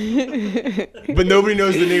 But nobody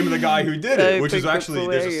knows the name of the guy who did I it, which is think that's actually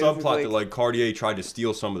there's a hilarious. subplot It's that like Cartier tried to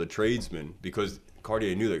steal some of the tradesmen because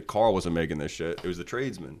Cartier knew that Carl wasn't making this shit. It was the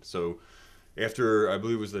tradesmen. So after I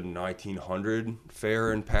believe it was the 1900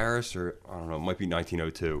 fair in Paris, or I don't know, it might be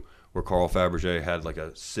 1902, where Carl Fabergé had like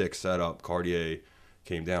a sick setup. Cartier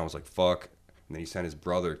came down, was like fuck, and then he sent his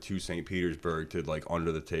brother to St. Petersburg to like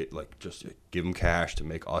under the table, like just give him cash to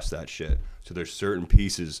make us that shit. So there's certain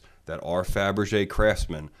pieces that are Fabergé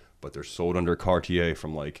craftsmen, but they're sold under Cartier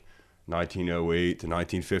from like 1908 to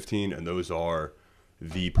 1915, and those are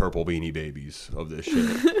the purple beanie babies of this shit.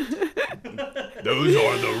 Those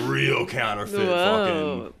are the real counterfeit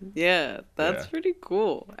Whoa. fucking. Yeah, that's Yeah. pretty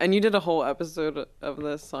cool. And you did a whole episode of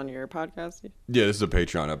this on your podcast? Yeah, this is a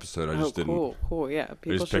Patreon episode. I just didn't. Cool, yeah. I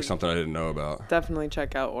People just picked should something I didn't know about. definitely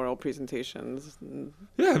check out Oral Presentations and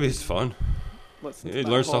Yeah, I mean, it's fun. listen You to that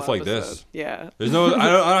learn whole stuff like episode. this. Yeah. There's no.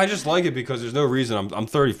 I just like it because there's no reason. I'm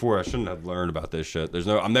 34. I shouldn't have learned about this shit.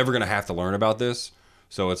 I'm never gonna have to learn about this.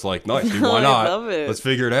 So it's like, nice, dude, why I not? love it. Let's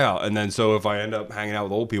figure it out. And then so if I end up hanging out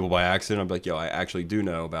with old people by accident, I'm like, yo, I actually do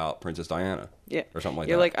know about Princess Diana. Yeah. Or something like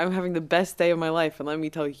You're that. like, I'm having the best day of my life, and let me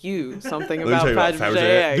tell you something Let me about tell you about Fabergé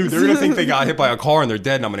Fabergé. eggs. Dude, they're gonna think they got hit by a car and they're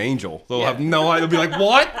dead and I'm an angel. They'll have no idea. They'll be like,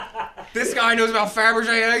 what? This guy knows about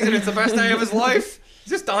Fabergé eggs and it's the best day of his life?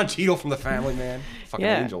 He's just Don Cheadle from the family, man. Fucking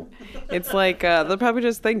Yeah. angel. It's like, they'll probably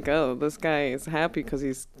just think, oh, this guy is happy because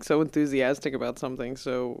he's so enthusiastic about something.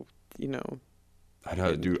 So, I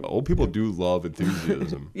know, dude. Old people do love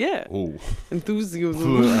enthusiasm. Yeah. Oh,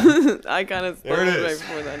 Enthusiasm. I kind of There spelled it it right is.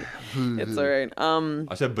 before then. It's all right.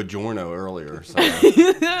 I said Bajorno earlier. So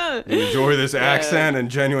you enjoy this accent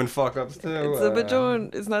and genuine fuck ups too. It's a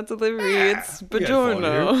bajorno. It's not delivery. It's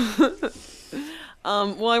bajorno.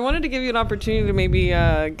 Well, I wanted to give you an opportunity to maybe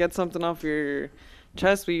get something off your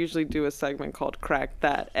chest. We usually do a segment called "Crack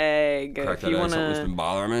That Egg." Crack If that you egg, want something that's been to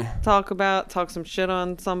bothering me. talk some shit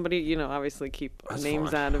on somebody, obviously keep That's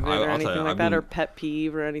names fine. out of it I'll or tell anything you, like I've that, or been- pet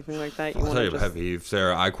peeve or anything like that. I'll tell you a pet peeve,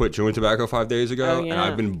 Sarah. I quit chewing tobacco 5 days ago, Oh, and yeah.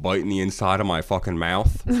 I've been biting the inside of my fucking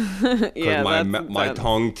mouth. Yeah, my that's my intense.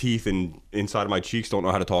 tongue, teeth, and inside of my cheeks don't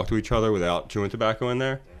know how to talk to each other without chewing tobacco in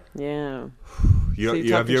there. Yeah. You, So have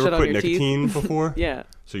talking you shit ever on quit your teeth? nicotine before? Yeah.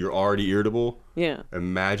 So you're already irritable. Yeah.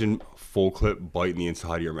 Imagine full clip biting the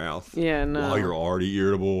inside of your mouth. Yeah, no. While you're already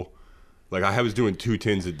irritable. Like I was doing 2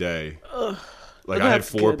 tins a day. Like But I had that's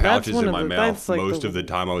 4 good. That's pouches one in of my the- mouth that's like most the- of the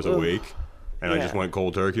time I was awake. And I just Yeah. went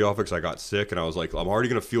cold turkey off it because I got sick. And I was like, I'm already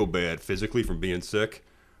going to feel bad physically from being sick.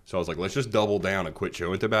 So I was like, let's just double down and quit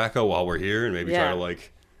chewing tobacco while we're here and maybe try Yeah. to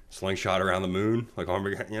like slingshot around the moon. Like,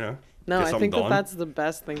 No, get I something think done. that's the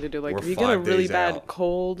best thing to do. Like, We're if you get a 5 really days bad out.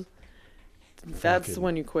 cold, that's Fucking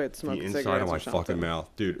when you quit the smoking inside cigarettes of my or something. fucking mouth.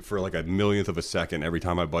 Dude, for like a millionth of a second, every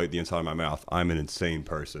time I bite the inside of my mouth, I'm an insane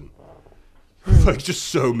person. Hmm. Like, just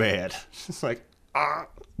so mad. Just like, ah.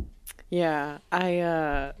 Yeah,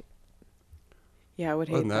 I would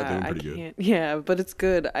hate Other than that, that. doing I pretty good. can't. Yeah, but it's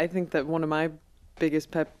good. I think that one of my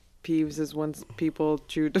biggest pet peeves is when people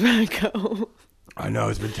chew tobacco. I know,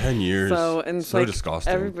 it's been 10 years. So and it's so like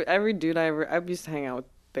disgusting. every dude I used to hang out with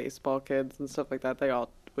baseball kids and stuff like that. They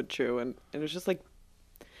all would chew, and it was just like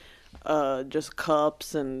just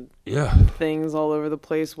cups and Yeah. things all over the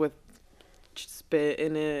place with spit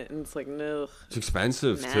in it, and it's like no, It's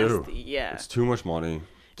expensive, nasty. too. Yeah, It's too much money.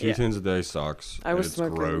 2 Yeah. tins a day sucks. I and was it's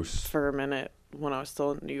smoking gross. for a minute when I was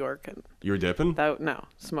still in New York, and You were dipping?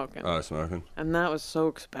 smoking, Smoking. and that was so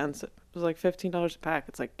expensive. It was like $15 a pack.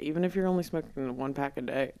 It's like even if you're only smoking 1 pack a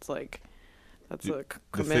day, it's like that's a The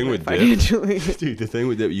commitment thing with dip, financially. dude, the thing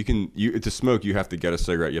with dip, to smoke, you have to get a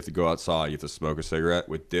cigarette. You have to go outside. You have to smoke a cigarette.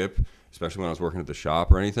 With dip, especially when I was working at the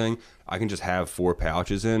shop or anything, I can just have 4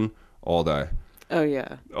 pouches in all day. Oh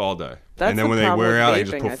yeah, All day. That's and then the when they problem wear with out, I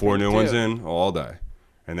just vaping, put I 4 think, new ones too. in all day.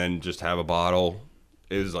 And then just have a bottle.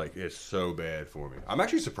 It's so bad for me. I'm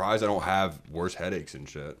actually surprised I don't have worse headaches and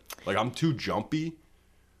shit. Like, I'm too jumpy.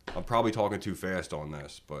 I'm probably talking too fast on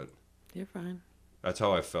this, but you're fine. that's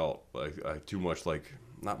how I felt. Like too much, like,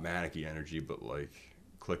 not manic-y energy, but, like,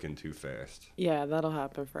 clicking too fast. Yeah, that'll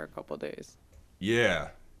happen for a couple days. Yeah.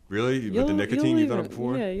 Really? With the nicotine, you've done it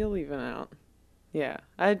before? Yeah, you'll even out. Yeah,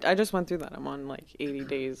 I just went through that. I'm on like 80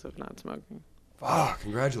 days of not smoking. Fuck,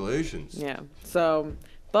 congratulations. Yeah. So,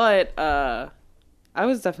 but I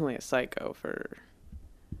was definitely a psycho for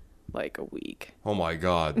like a week. Oh my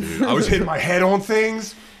god, dude! I was hitting my head on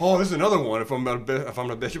things. Oh, this is another one. If I'm gonna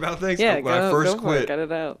bitch about things, Yeah, when I first go for it, quit, get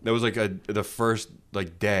it out. that was like the first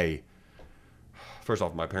like day. First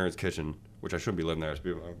off, my parents' kitchen, which I shouldn't be living there, it's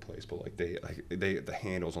be my own place, but like the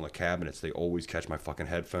handles on the cabinets, they always catch my fucking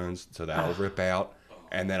headphones, so that'll rip out,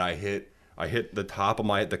 and then I hit the top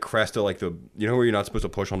of the crest of like where you're not supposed to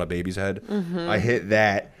push on a baby's head. Mm-hmm. I hit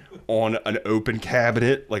that on an open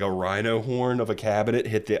cabinet, like a rhino horn of a cabinet,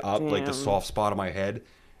 hit like the Damn. soft spot of my head.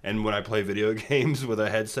 And when I play video games with a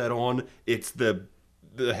headset on, it's the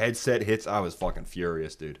headset hits. I was fucking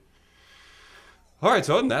furious, dude. All right,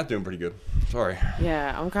 so other than that, doing pretty good. Sorry,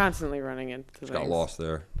 Yeah, I'm constantly running into just got things. lost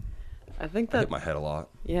there. I think I hit that my head a lot.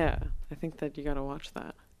 yeah, I think that you gotta watch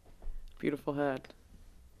that. Beautiful head.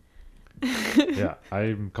 Yeah,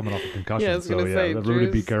 I'm coming off a concussion, Yeah, I was so gonna yeah, say, everybody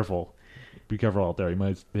be Drew's- careful. Be careful out there. You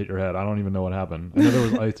might hit your head. I don't even know what happened. I know there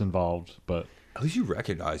was ice involved, but At least you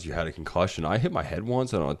recognize you had a concussion. I hit my head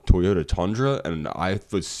once on a Toyota Tundra, and I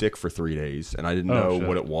was sick for 3 days, and I didn't Oh, know shit.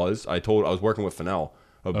 what it was. I was working with Fennell,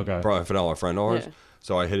 Okay. Fennell, a friend of ours. Yeah.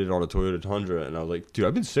 So I hit it on a Toyota Tundra, and I was like, dude,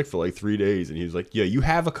 I've been sick for like 3 days. And he was like, yeah, you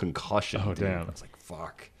have a concussion. Oh, dude. damn. I was like,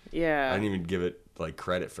 fuck. Yeah. I didn't even give it like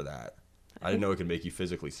credit for that. I didn't know it could make you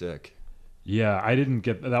physically sick. yeah, I didn't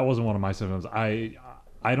get that. Wasn't one of my symptoms.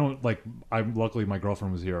 I don't like. I'm luckily my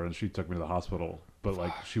girlfriend was here and she took me to the hospital. But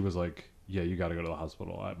like she was like, yeah, you got to go to the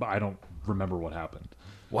hospital. But I don't remember what happened.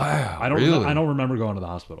 Wow. I don't. Really? I don't remember going to the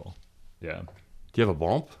hospital. Yeah. Do you have a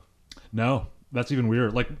bump? No, that's even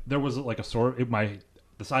weird. Like there was like a sore.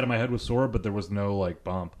 The side of my head was sore, but there was no like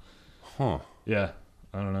bump. Huh. Yeah,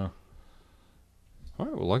 I don't know. All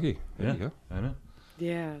right. Well, lucky. There Yeah, you go. I know.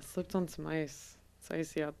 Yeah, slipped on some ice. It's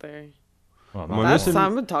icy out there. Well, Am I not missing-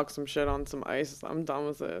 I'm gonna talk some shit on some ice. I'm done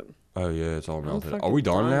with it. Oh yeah, it's all melted. Are fucking we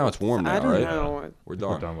done now? It's warm now, I don't right? know. We're We're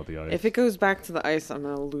done. done with the ice. If it goes back to the ice, I'm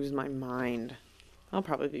gonna lose my mind. I'll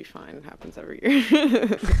probably be fine. It happens every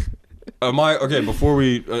year. Am I okay? Before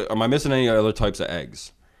we, am I missing any other types of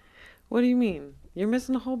eggs? What do you mean? You're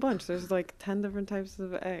missing a whole bunch. There's like 10 different types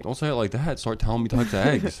of eggs. Don't say it like that. Start telling me types of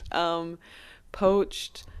eggs.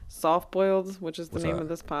 Poached, soft boiled, which is the What's name that? of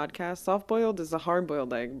this podcast. Soft boiled is a hard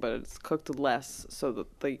boiled egg, but it's cooked less, so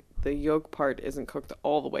that the yolk part isn't cooked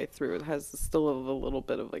all the way through. It has still a little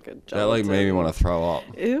bit of like a gelatin. That like made me want to throw up.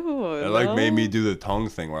 Ew. It like made me no? do the tongue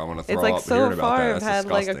thing where I want to throw It's like up so hearing about far that. I've That's had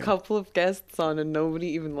like a disgusting. couple of guests on and nobody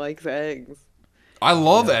even likes eggs. I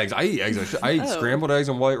love eggs. I eat eggs. I eat Oh. scrambled eggs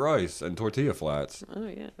and white rice and tortilla flats. Oh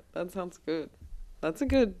yeah, that sounds good. That's a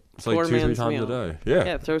good It's like poor 2-3 man's times meal. a day. Yeah.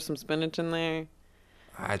 Yeah, throw some spinach in there.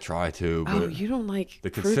 I try to, but Oh, you don't like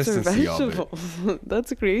the fruits or consistency of it. vegetables?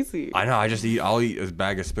 That's crazy. I know. I'll eat a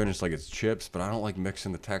bag of spinach like it's chips, but I don't like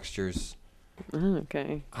mixing the textures. Oh,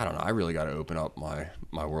 okay. I don't know. I really got to open up my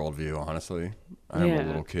worldview, honestly. I am Yeah. a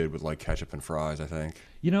little kid with like ketchup and fries, I think.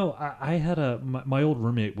 You know, I had my old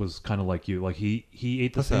roommate was kind of like you. Like he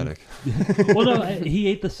ate the Pathetic. same. Well, no, he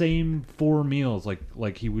ate the same 4 meals.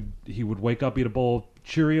 Like he would wake up, eat a bowl of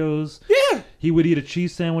Cheerios. Yeah. He would eat a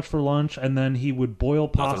cheese sandwich for lunch, and then he would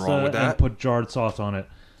boil Nothing wrong with pasta and that. put jarred sauce on it.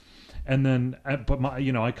 And then, but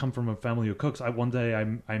I come from a family who cooks. One day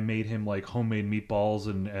I made him like homemade meatballs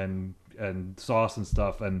and sauce and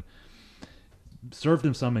stuff, and served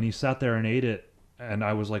him some, and he sat there and ate it. And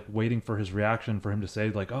I was like waiting for his reaction, for him to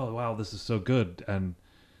say like, "Oh wow, this is so good," and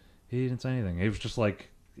he didn't say anything. It was just like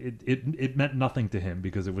it meant nothing to him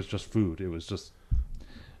because it was just food. It was just,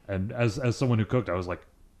 and as someone who cooked, I was like,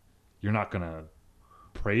 "You're not gonna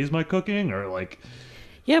praise my cooking," or like,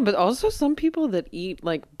 Yeah, but also some people that eat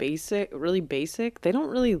like really basic, they don't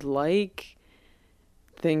really like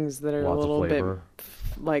things that are lots a little of bit flavor.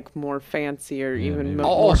 like more fancy or Yeah, even maybe. more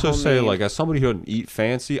I'll also say, homemade. like, as somebody who doesn't eat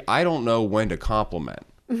fancy, I don't know when to compliment.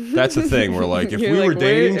 That's the thing. Where like, if You're we like, were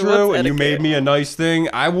dating, what's Drew, and you made etiquette? me a nice thing,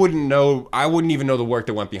 I wouldn't know. I wouldn't even know the work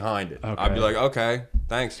that went behind it. I'd be Okay. like, okay,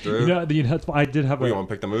 thanks, Drew. I did have What, you a want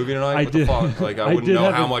to pick the movie tonight? I What did- the fuck? Like, I I wouldn't did know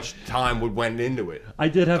have how a- much time went into it. I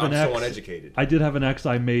did have I'm an ex. so uneducated. I did have an ex.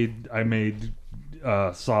 I made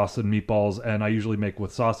sauce and meatballs, and I usually make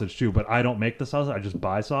with sausage too. But I don't make the sausage. I just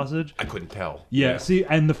buy sausage. I couldn't tell. Yeah, see,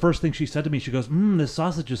 and the first thing she said to me, she goes, "This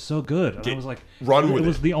sausage is so good." And I was like, run with It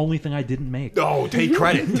was it. the only thing I didn't make. No, take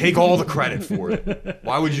credit. Take all the credit for it.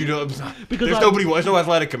 Why would you do? Because There's there's no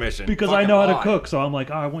athletic commission. Because I Fucking know how lie. to cook, so I'm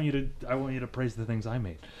like, I want you to praise the things I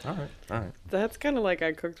made. All right, all right. That's kind of like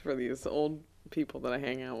I cooked for these old people that I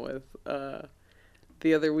hang out with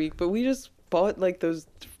the other week, but we just bought like those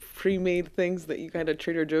pre-made things that you kind of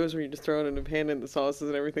Trader Joe's where you just throw it in a pan and the sauces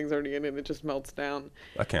and everything's already in it and it just melts down.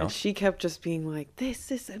 That And counts. she kept just being like,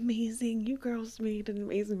 "This is amazing. You girls made an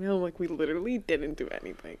amazing meal." I'm like, we literally didn't do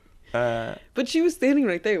anything. But she was standing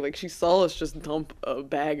right there. Like, she saw us just dump a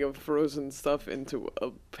bag of frozen stuff into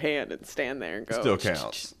a pan and stand there and go. Still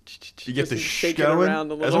counts. You get the just shh shake it going.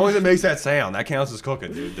 around a As little. long as it makes that sound, that counts as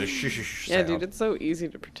cooking, dude. The shh shh shh Yeah, sound. dude, it's so easy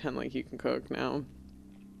to pretend like you can cook now.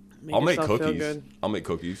 I'll make yourself feel cookies. good. I'll make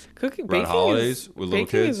cookies. Cooking, Around baking holidays is, with little baking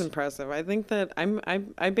kids. is impressive. I think that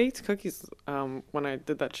I baked cookies when I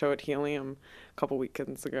did that show at Helium a couple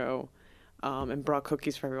weekends ago, and brought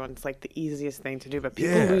cookies for everyone. It's like the easiest thing to do, but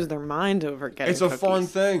people Yeah. lose their mind over getting. It's a fun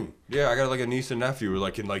cookies. thing. Yeah, I got like a niece and nephew who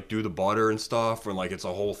like can like do the butter and stuff, and like it's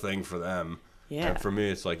a whole thing for them. Yeah. And for me,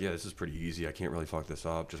 it's like, yeah, this is pretty easy. I can't really fuck this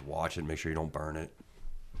up. Just watch it, make sure you don't burn it.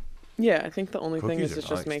 Yeah, I think the only thing Cookies is are it's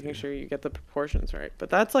just nice, making dude. sure you get the proportions right. But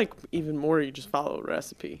that's like even more. You just follow a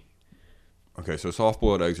recipe. Okay, so soft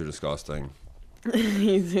boiled eggs are disgusting.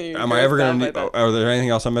 Am Am I ever gonna need? Are there anything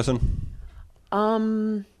else I'm missing?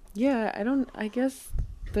 Yeah, I don't. I guess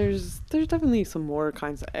there's definitely some more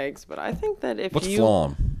kinds of eggs, but I think that if What's you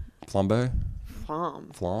flam? Flambe? flam,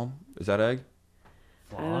 Flam? Is that egg?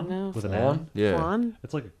 I don't know. With an Flan? N. Yeah. flan.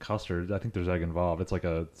 It's like a custard. I think there's egg involved. It's like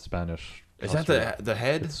a Spanish. Is that custard. the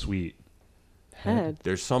head? It's sweet. Head.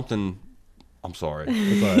 There's something. I'm sorry.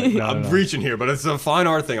 It's all right. No, I'm no. reaching here, but it's a fine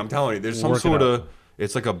art thing. I'm telling you. There's some Work it sort out. of.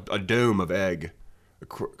 It's like a dome of egg.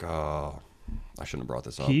 I shouldn't have brought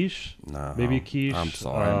this up. Quiche. No. Maybe quiche. I'm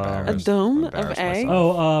sorry. Uh, I'm A embarrassed. dome I'm of embarrassed egg?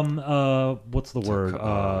 myself. what's the word?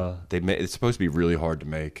 It's supposed to be really hard to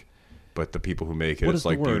make, but the people who make it, what it's is the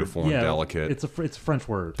like word? beautiful and Yeah, delicate. It's a French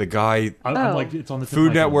word. The guy, I'm Oh. like, it's on the tip of Food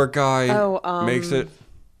my tongue. Network guy, Oh, makes it.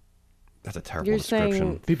 That's a terrible you're description.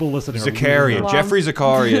 saying People listening. are Zakarian, losing Flam. Jeffrey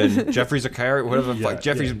Zakarian, Jeffrey Zakarian, whatever the Yeah, fuck.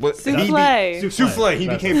 Jeffrey's yeah. what? Souffle. Souffle. He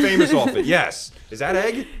That's became famous off it. Yes. Is that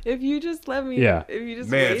egg? If you just let me. Yeah. If you just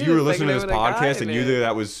Man, wait if you were a listening to second, this I would've podcast and gotten you it. knew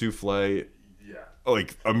that was souffle,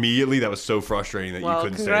 like immediately. That was so frustrating that you Well,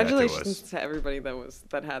 couldn't say that to congratulations us. to everybody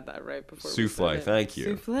that had that right before. we Souffle, said it. thank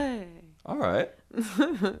you. Souffle. All right.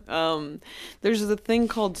 There's a thing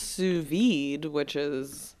called sous vide, which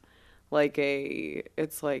is like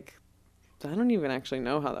it's like, I don't even actually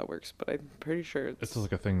know how that works, but I'm pretty sure It's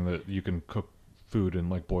like a thing that you can cook food in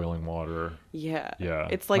like boiling water. yeah. Yeah,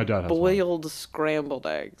 It's my like dad has boiled scrambled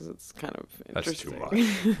eggs. It's kind of That's too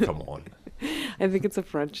interesting. much. Come on. I think it's a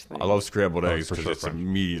French thing. I love scrambled Oh, eggs for because sure it's French.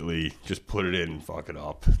 immediately just put it in, fuck it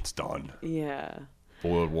up. It's done. Yeah.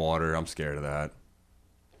 Boiled water. I'm scared of that.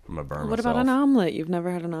 I'm gonna burn What myself. about an omelet? You've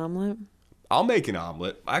never had an omelet? I'll make an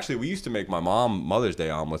omelet. Actually, we used to make my mom Mother's Day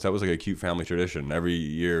omelets. That was like a cute family tradition. Every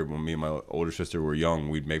year when me and my older sister were young,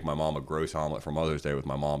 we'd make my mom a gross omelet for Mother's Day with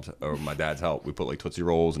my mom's or my dad's help. We put like Tootsie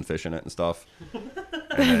Rolls and fish in it and stuff. And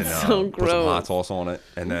then so put some hot gross. sauce on it.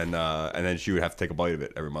 And then she would have to take a bite of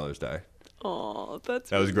it every Mother's Day. Oh, that's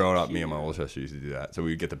That was really growing up. cute. Me and my older sister used to do that. So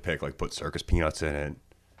we'd get to pick, like, put circus peanuts in it.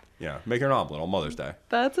 Yeah, make an omelet on Mother's Day.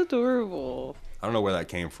 That's adorable. I don't know where that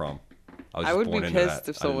came from. was I just would be born into pissed that.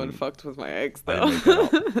 if I someone didn't- fucked with my eggs, I though. didn't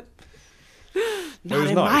make that up. Not was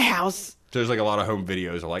in my nice. house. There's like a lot of home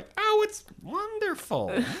videos of like, oh, it's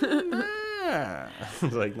wonderful. Yeah.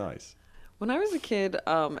 It's like nice. When I was a kid,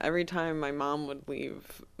 every time my mom would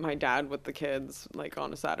leave my dad with the kids, like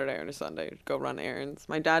on a Saturday or a Sunday, to go run errands,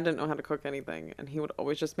 my dad didn't know how to cook anything, and he would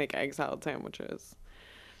always just make egg salad sandwiches.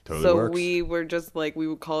 Totally So works. we were just like, we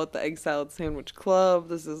would call it the Egg Salad Sandwich Club.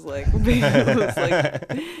 This is like, it was like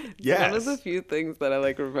one of Yes. the few things that I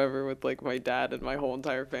like remember with like my dad and my whole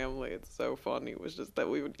entire family. It's so funny. Was just that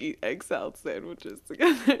we would eat egg salad sandwiches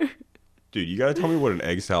together. Dude, you gotta tell me what an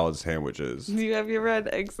egg salad sandwich is. Have you ever had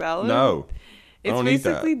egg salad? No. I It's don't eat that.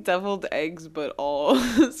 basically deviled eggs, but all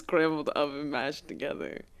scrambled up and mashed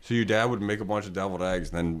together. So your dad would make a bunch of deviled eggs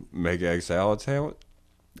and then make an egg salad sandwich?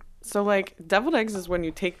 So, like, deviled eggs is when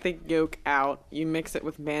you take the yolk out, you mix it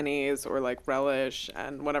with mayonnaise or, like, relish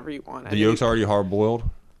and whatever you want. The and yolk's you, already hard boiled?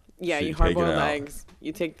 Yeah, so you you take it hard-boil the out. eggs.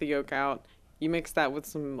 You take the yolk out. You mix that with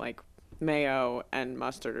some, like, mayo and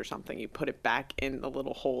mustard or something. You put it back in the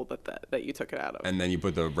little hole that you took it out of. And then you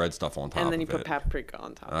put the red stuff on top And then you of put it. paprika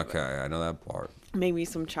on top of Okay, it. I know that part. Maybe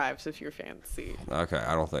some chives if you're fancy. Okay,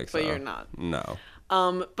 I don't think so. But you're not. No.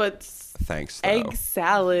 But Thanks, though. egg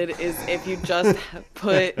salad is if you just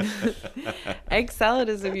put egg salad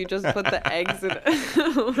is if you just put the eggs in.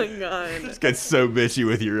 Oh my god. Just get so bitchy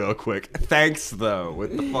with you real quick. Thanks, though,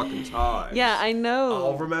 with the fucking time. Yeah, I I'll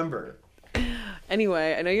know. remember.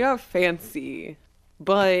 Anyway, I know you're not fancy,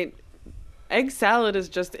 but egg salad is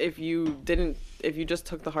just if you just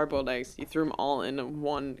took the hard-boiled eggs, you threw them all in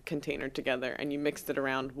one container together, and you mixed it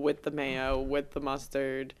around with the mayo, with the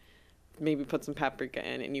mustard, maybe put some paprika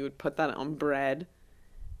in, and you would put that on bread,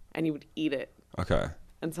 and you would eat it. Okay.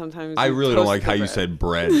 And sometimes I you really don't toast like the how you bread. said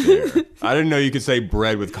bread there. I didn't know you could say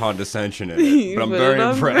bread with condescension in it. You But I'm put very it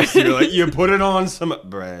on impressed. bread. You're like, you put it on some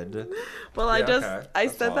bread. Well, Yeah, I just okay. I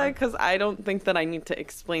That's said fine. that because I don't think that I need to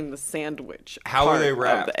explain the sandwich. How are they part of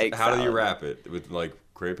wrapped? the egg How do you salad. wrap it? With like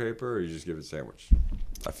crepe paper, or you just give it a sandwich?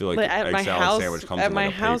 I feel like Like the at egg my salad house, sandwich comes at in my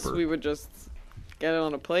like a house, paper. we would just get it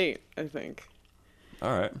on a plate. I think,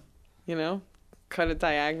 All right. you know, cut it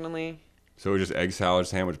diagonally. So just egg salad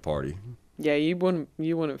sandwich party. Yeah, you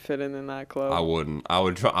wouldn't fit in that club. I wouldn't. I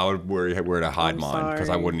would try. I would wear to hide I'm mine because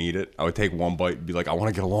I sorry. wouldn't eat it. I would take one bite and be like, I want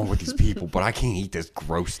to get along with these people, but I can't eat this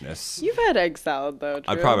grossness. You've had egg salad though.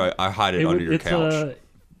 Drew. I hide it under your couch.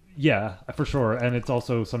 Yeah, for sure. And it's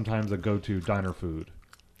also sometimes a go-to diner food.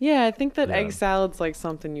 Yeah, I think that Yeah. egg salad's like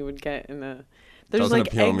something you would get in a. There's Doesn't like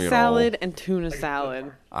appeal to egg me at salad and tuna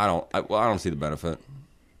salad. I don't see the benefit.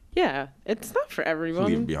 Yeah, it's not for Leave it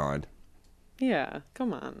everyone. behind. Yeah,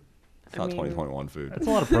 come on. It's not 2021 food. It's a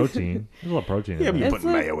lot of protein. There's a lot of protein in Yeah, but you it. It's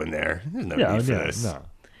put like- mayo in there. There's no Yeah, need for yeah, this. no.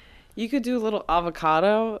 You could do a little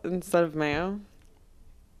avocado instead of mayo.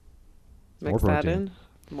 More Mix that protein.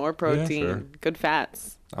 in. More protein. sure. Good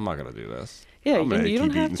fats. I'm not gonna do this. Yeah, I'm gonna you don't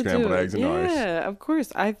keep have eating to scrambled do eggs it. and rice. Yeah, of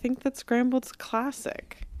course. I think that scrambled's a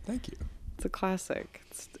classic. Thank you. It's a classic.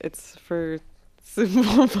 It's for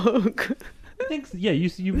simple folk. I think, yeah, you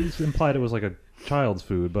implied it was like a child's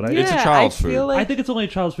food, but I, It's a Yeah, child's I feel food. like I think it's only a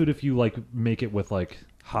child's food if you like make it with like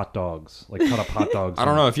hot dogs, like cut up hot dogs. I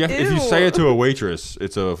don't know if you Ew. say it to a waitress,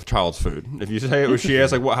 it's a child's food. If you say it, she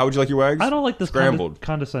asks like, "What? How would you like your eggs?" I don't like this scrambled.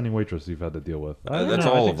 condescending waitress you've had to deal with. I don't That's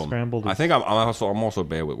know, I all think of them. Scrambled. I is- think I'm also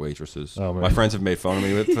bad with waitresses. Oh, my man. friends have made fun of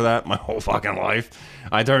me for that my whole fucking life.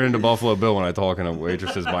 I turned into Buffalo Bill when I talking to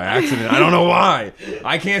waitresses by accident. I don't know why.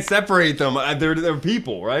 I can't separate them. They're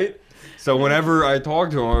people, right? So whenever I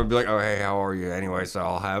talk to them, I'd be like, "Oh, hey, how are you?" Anyway, so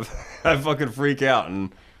I'll have I fucking freak out,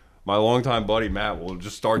 and My longtime buddy Matt will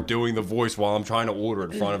just start doing the voice while I'm trying to order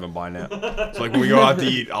in front of him by now. It's like when we go out to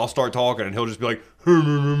eat, I'll start talking and he'll just be like,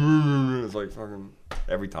 it's like fucking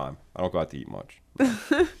every time. I don't go out to eat much.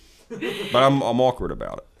 But I'm awkward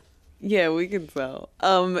about it. Yeah, we can tell.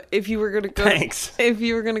 If you were gonna go, Thanks. If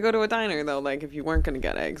you were gonna go to a diner though, like if you weren't gonna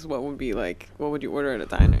get eggs, what would you order at a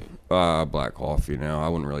diner? Black coffee now. I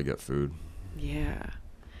wouldn't really get food. Yeah,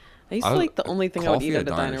 I used to like the only thing I would eat at a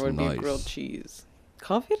diner would be grilled cheese.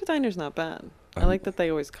 Coffee at a diner's not bad. I like that they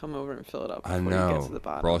always come over and fill it up before you get to the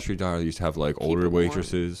bottom. Broad Street Diner used to have like older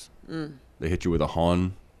waitresses. They hit you with a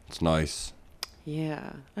hun. It's nice.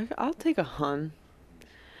 Yeah, I'll take a hun.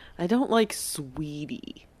 I don't like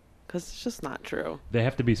sweetie. Because it's just not true. They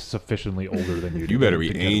have to be sufficiently older than you. You better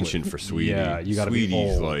be ancient for Sweetie. Yeah, you got to be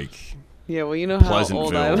Sweetie's old. like yeah, well, you know how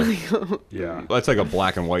old I Pleasantville. am. Yeah. That's like a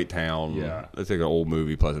black and white town. Yeah. That's like an old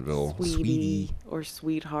movie, Pleasantville. Sweetie or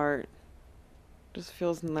sweetheart. Just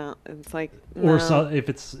feels not. It's like. Or no. if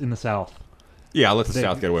it's in the South. Yeah, I'll let the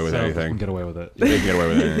South get away with South anything. can get away with it. They can get away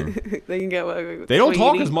with anything. They can get away with They don't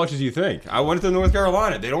talk sweetie. as much as you think. I went to North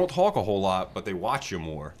Carolina. They don't talk a whole lot, but they watch you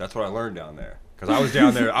more. That's what I learned down there. Because I was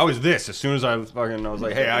down there. I was this. As soon as I was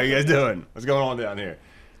like, hey, how you guys doing? What's going on down here?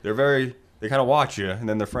 They kind of watch you, and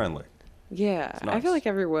then they're friendly. Yeah, nice. I feel like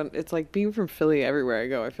everyone. It's like being from Philly. Everywhere I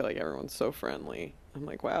go, I feel like everyone's so friendly. I'm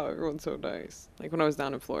like, wow, everyone's so nice. Like when I was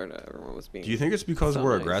down in Florida, everyone was being. Do you think it's because so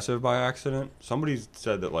we're nice. aggressive by accident? Somebody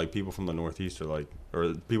said that like people from the Northeast are like,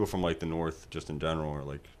 or people from like the North just in general are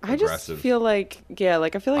like I aggressive. just feel like, yeah,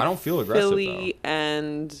 like I feel like I don't feel aggressive, Philly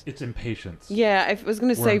and It's impatience. yeah, I was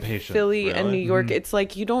gonna We're say impatient. Philly and Really? New York. It's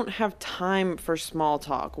like you don't have time for small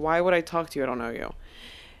talk. Why would I talk to you? I don't know you.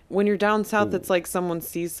 When you're down south, it's like someone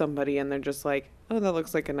sees somebody and they're just like, oh, that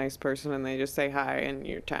looks like a nice person, and they just say hi and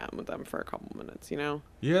you're chatting with them for a couple minutes, you know?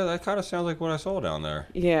 Yeah, that kind of sounds like what I saw down there.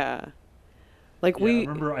 Yeah. Like Yeah, we. I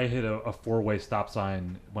remember I hit a four-way stop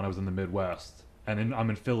sign when I was in the Midwest. And I'm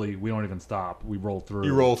in Philly. We don't even stop. We roll through.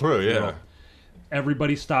 You roll through, We yeah. roll.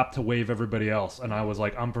 Everybody stopped to wave everybody else. And I was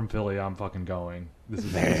like, I'm from Philly. I'm fucking going. This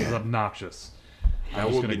is obnoxious. That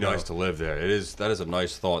would be nice to live there. That is a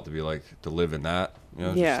nice thought to be like to live in that. You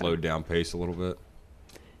know, Yeah. just slowed down pace a little bit.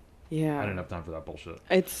 Yeah. I didn't have time for that bullshit.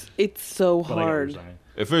 It's so But I get what you're hard. saying.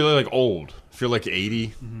 If you're like old, if you're like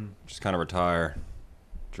 80, just kind of retire,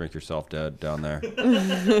 drink yourself dead down there.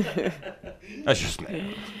 That's just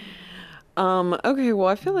me. Okay, well,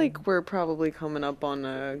 I feel like we're probably coming up on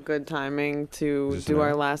a good timing to Is this do an our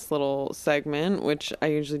hour? last little segment, which I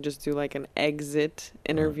usually just do like an exit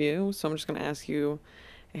interview. So I'm just going to ask you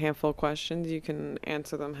a handful of questions. You can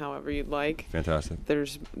answer them however you'd like. Fantastic.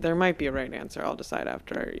 There might be a right answer. I'll decide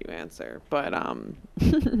after you answer. But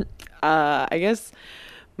I guess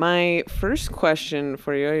my first question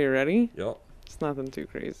for you, are you ready? Yep, It's nothing too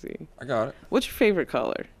crazy. I got it. What's your favorite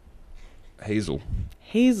color? Hazel.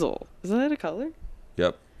 Hazel. Is that a color?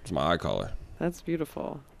 Yep, it's my eye color. That's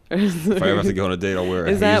beautiful. If I ever have to go on a date, I'll wear a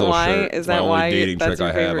Is that hazel why- shirt. is It's that my only why dating that's trick I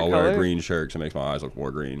your have. I'll favorite wear a color? green shirt because it makes my eyes look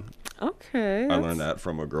more green. Okay. I learned that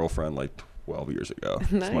from a girlfriend like 12 years ago.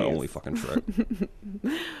 It's my Nice. only fucking trick.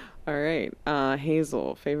 All right.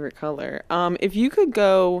 Hazel, favorite color. If you could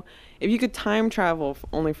time travel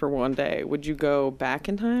only for one day, would you go back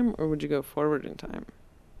in time or would you go forward in time?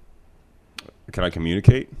 Can I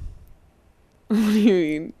communicate? What do you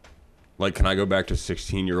mean? Like, can I go back to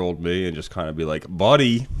 16-year-old me and just kind of be like,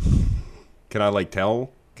 buddy, can I like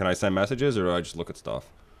tell? Can I send messages or do I just look at stuff?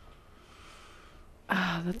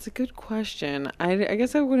 That's a good question. I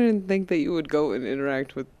guess I wouldn't think that you would go and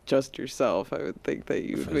interact with just yourself. I would think that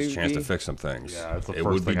you would There's maybe. a chance to fix some things. Yeah, that's the it first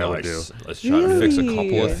would be thing I would nice. do. Let's try to fix a couple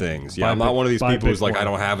Really? of things. Yeah, Buy I'm not Bit- one of these buy people who's like, I Bitcoin.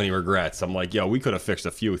 don't have any regrets. I'm like, yo, we could have fixed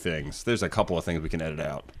a few things. There's a couple of things we can edit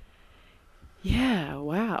out. Yeah.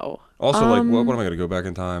 Wow. Also, like, what am I going to go back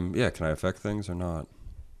in time? Yeah, can I affect things or not?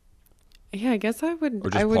 Yeah, I guess I would. Or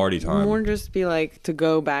just I would party time. more just be like to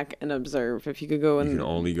go back and observe. If you could go and You can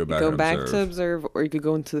only go back go and back to observe. observe, or you could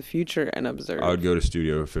go into the future and observe. I would go to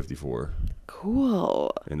Studio 54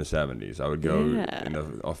 Cool. in the 70s. I would go Yeah.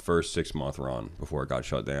 in a first 6-month run before it got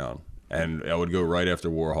shut down. And I would go right after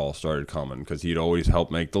Warhol started coming because he'd always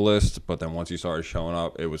help make the list. But then once he started showing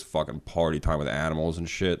up, it was fucking party time with animals and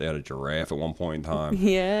shit. They had a giraffe at one point in time.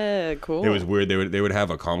 Yeah, cool. It was weird. They would have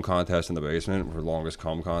a cum contest in the basement. For the longest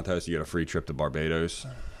cum contest, you get a free trip to Barbados.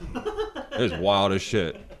 It was wild as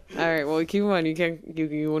shit. All right. Well, keep in mind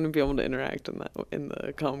you wouldn't be able to interact in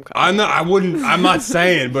the com. I'm not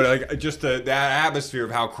saying, but like just that atmosphere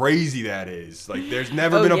of how crazy that is. Like, there's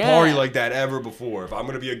never Oh, been a yeah. party like that ever before. If I'm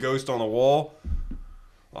gonna be a ghost on the wall,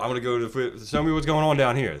 I'm gonna go to show me what's going on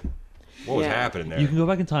down here. What was Yeah. happening there? You can go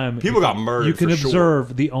back in time. People got murdered. You can for sure.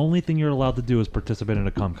 observe. The only thing you're allowed to do is participate in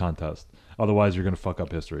a cum contest. Otherwise, you're gonna fuck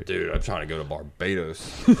up history. Dude, I'm trying to go to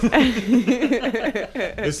Barbados.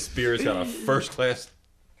 This Spears got a first class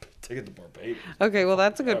ticket to Barbados. Okay, well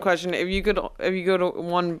that's a good question. If you go to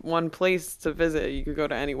one place to visit, you could go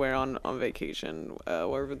to anywhere on vacation.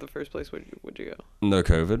 Where would the first place would you go? No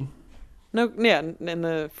COVID. No, yeah, in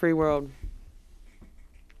the free world.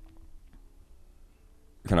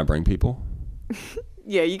 Can I bring people?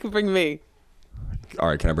 Yeah, you can bring me. All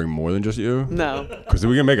right, can I bring more than just you? No. Because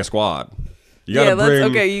we can make a squad. You gotta bring.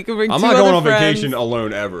 Okay. You can bring. I'm two not going other on friends. vacation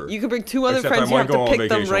alone ever. You can bring two other Except friends. I You might have go to on pick them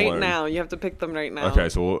vacation right alone. now. You have to pick them right now. Okay, all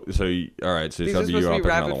right, so These it's are up supposed to you. to I'll be pick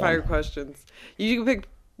rapid another fire one. questions. You can pick.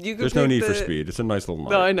 You can. There's pick no need for the- speed. It's a nice little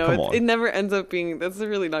night. No, I know. Come on. It never ends up being. That's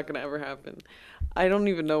really not going to ever happen. I don't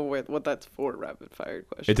even know what that's for. Rapid fire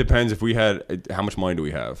question. It depends if we had. How much money do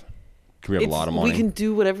we have? Can we have a lot of money? We can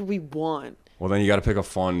do whatever we want. Well, then you got to pick a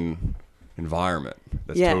fun environment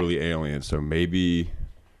that's Yeah. totally alien. So maybe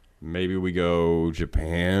we go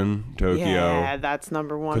Japan, Tokyo. Yeah, that's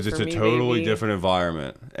number one. Because it's for a me, totally baby. different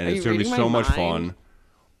environment, and Are it's you going to be reading so my much mind? fun.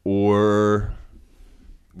 Or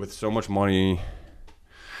with so much money,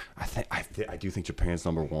 I do think Japan's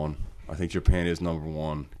number one. I think Japan is number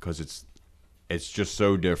one because it's just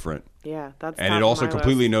so different, Yeah, that's. and top it of also my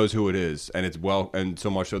completely list. knows who it is, and and so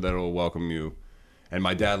much so that it'll welcome you. And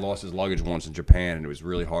my dad lost his luggage once in Japan, and it was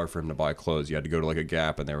really hard for him to buy clothes. You had to go to like a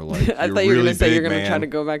Gap, and they were like, I "You're thought you were really gonna say you're big, gonna try man." to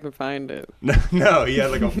go back and find it. No, he had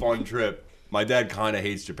like a fun trip. My dad kind of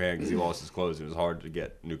hates Japan because he lost his clothes. It was hard to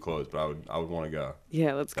get new clothes, but I would want to go.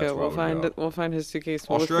 Yeah, let's That's go. where I We'll would find go. it. We'll find his suitcase.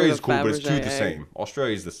 We'll look for Australia's the cool, but it's too the Fabergé same. egg.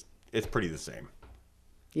 Australia's it's pretty the same.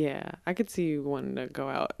 Yeah, I could see you wanting to go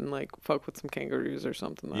out and like fuck with some kangaroos or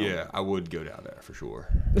something. Though. Yeah, I would go down there for sure.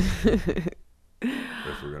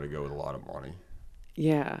 If we're gonna go with a lot of money.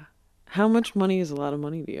 Yeah. How much money is a lot of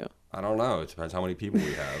money to you? I don't know. It depends how many people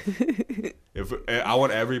we have. If I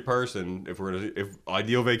want every person, if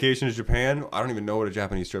ideal vacation is Japan, I don't even know what a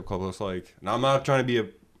Japanese strip club looks like. Now I'm not trying to be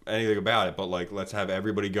anything about it, but like let's have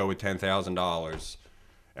everybody go with $10,000,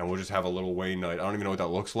 and we'll just have a little Wayne night. I don't even know what that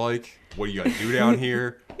looks like. What do you got to do down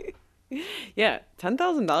here? Yeah,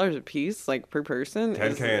 $10,000 a piece, like per person.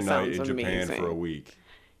 10K a night sounds in Japan amazing. for a week.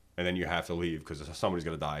 And then you have to leave because somebody's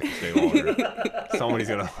gonna die if you stay longer. Somebody's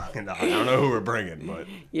gonna fucking die. I don't know who we're bringing, but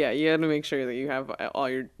Yeah, you have to make sure that you have all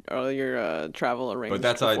your travel arranged.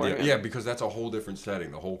 that's ideal. beforehand. Yeah, because that's a whole different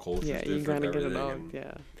setting. The whole culture. Yeah, is you different. gotta get it everything, all. and-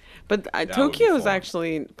 Yeah, but would be Tokyo is fun.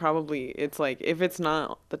 actually probably it's like if it's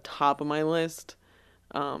not the top of my list,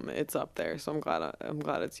 it's up there. So I'm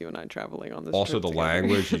glad it's you and I traveling on this. Also, trip the together.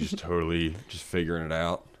 language, you just totally just figuring it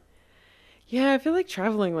out. Yeah, I feel like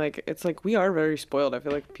traveling, like it's like we are very spoiled. I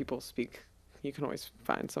feel like people speak. You can always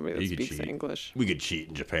find somebody that You could speaks cheat. English. We could cheat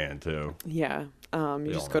in Japan too. Yeah, you all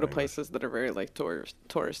just know go to English. places that are very like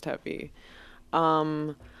tourist heavy.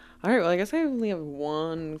 All right, well, I guess I only have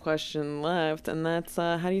one question left, and that's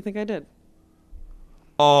how do you think I did?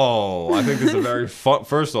 Oh, I think this is a very fun.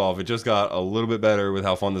 First off, it just got a little bit better with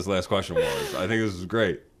how fun this last question was. I think this was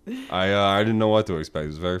great. I didn't know what to expect. It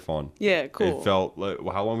was very fun. Yeah, cool. It felt like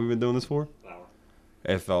how long have we been doing this for?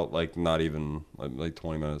 It felt like not even like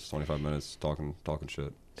 20 minutes, 25 minutes talking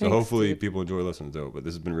shit. So Thanks, hopefully dude. people enjoy listening to it. But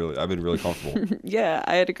this has been I've been really comfortable. Yeah,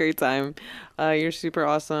 I had a great time. You're super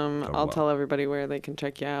awesome. Oh, I'll wow. tell everybody where they can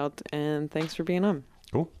check you out, and thanks for being on.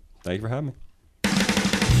 Cool. Thank you for having me.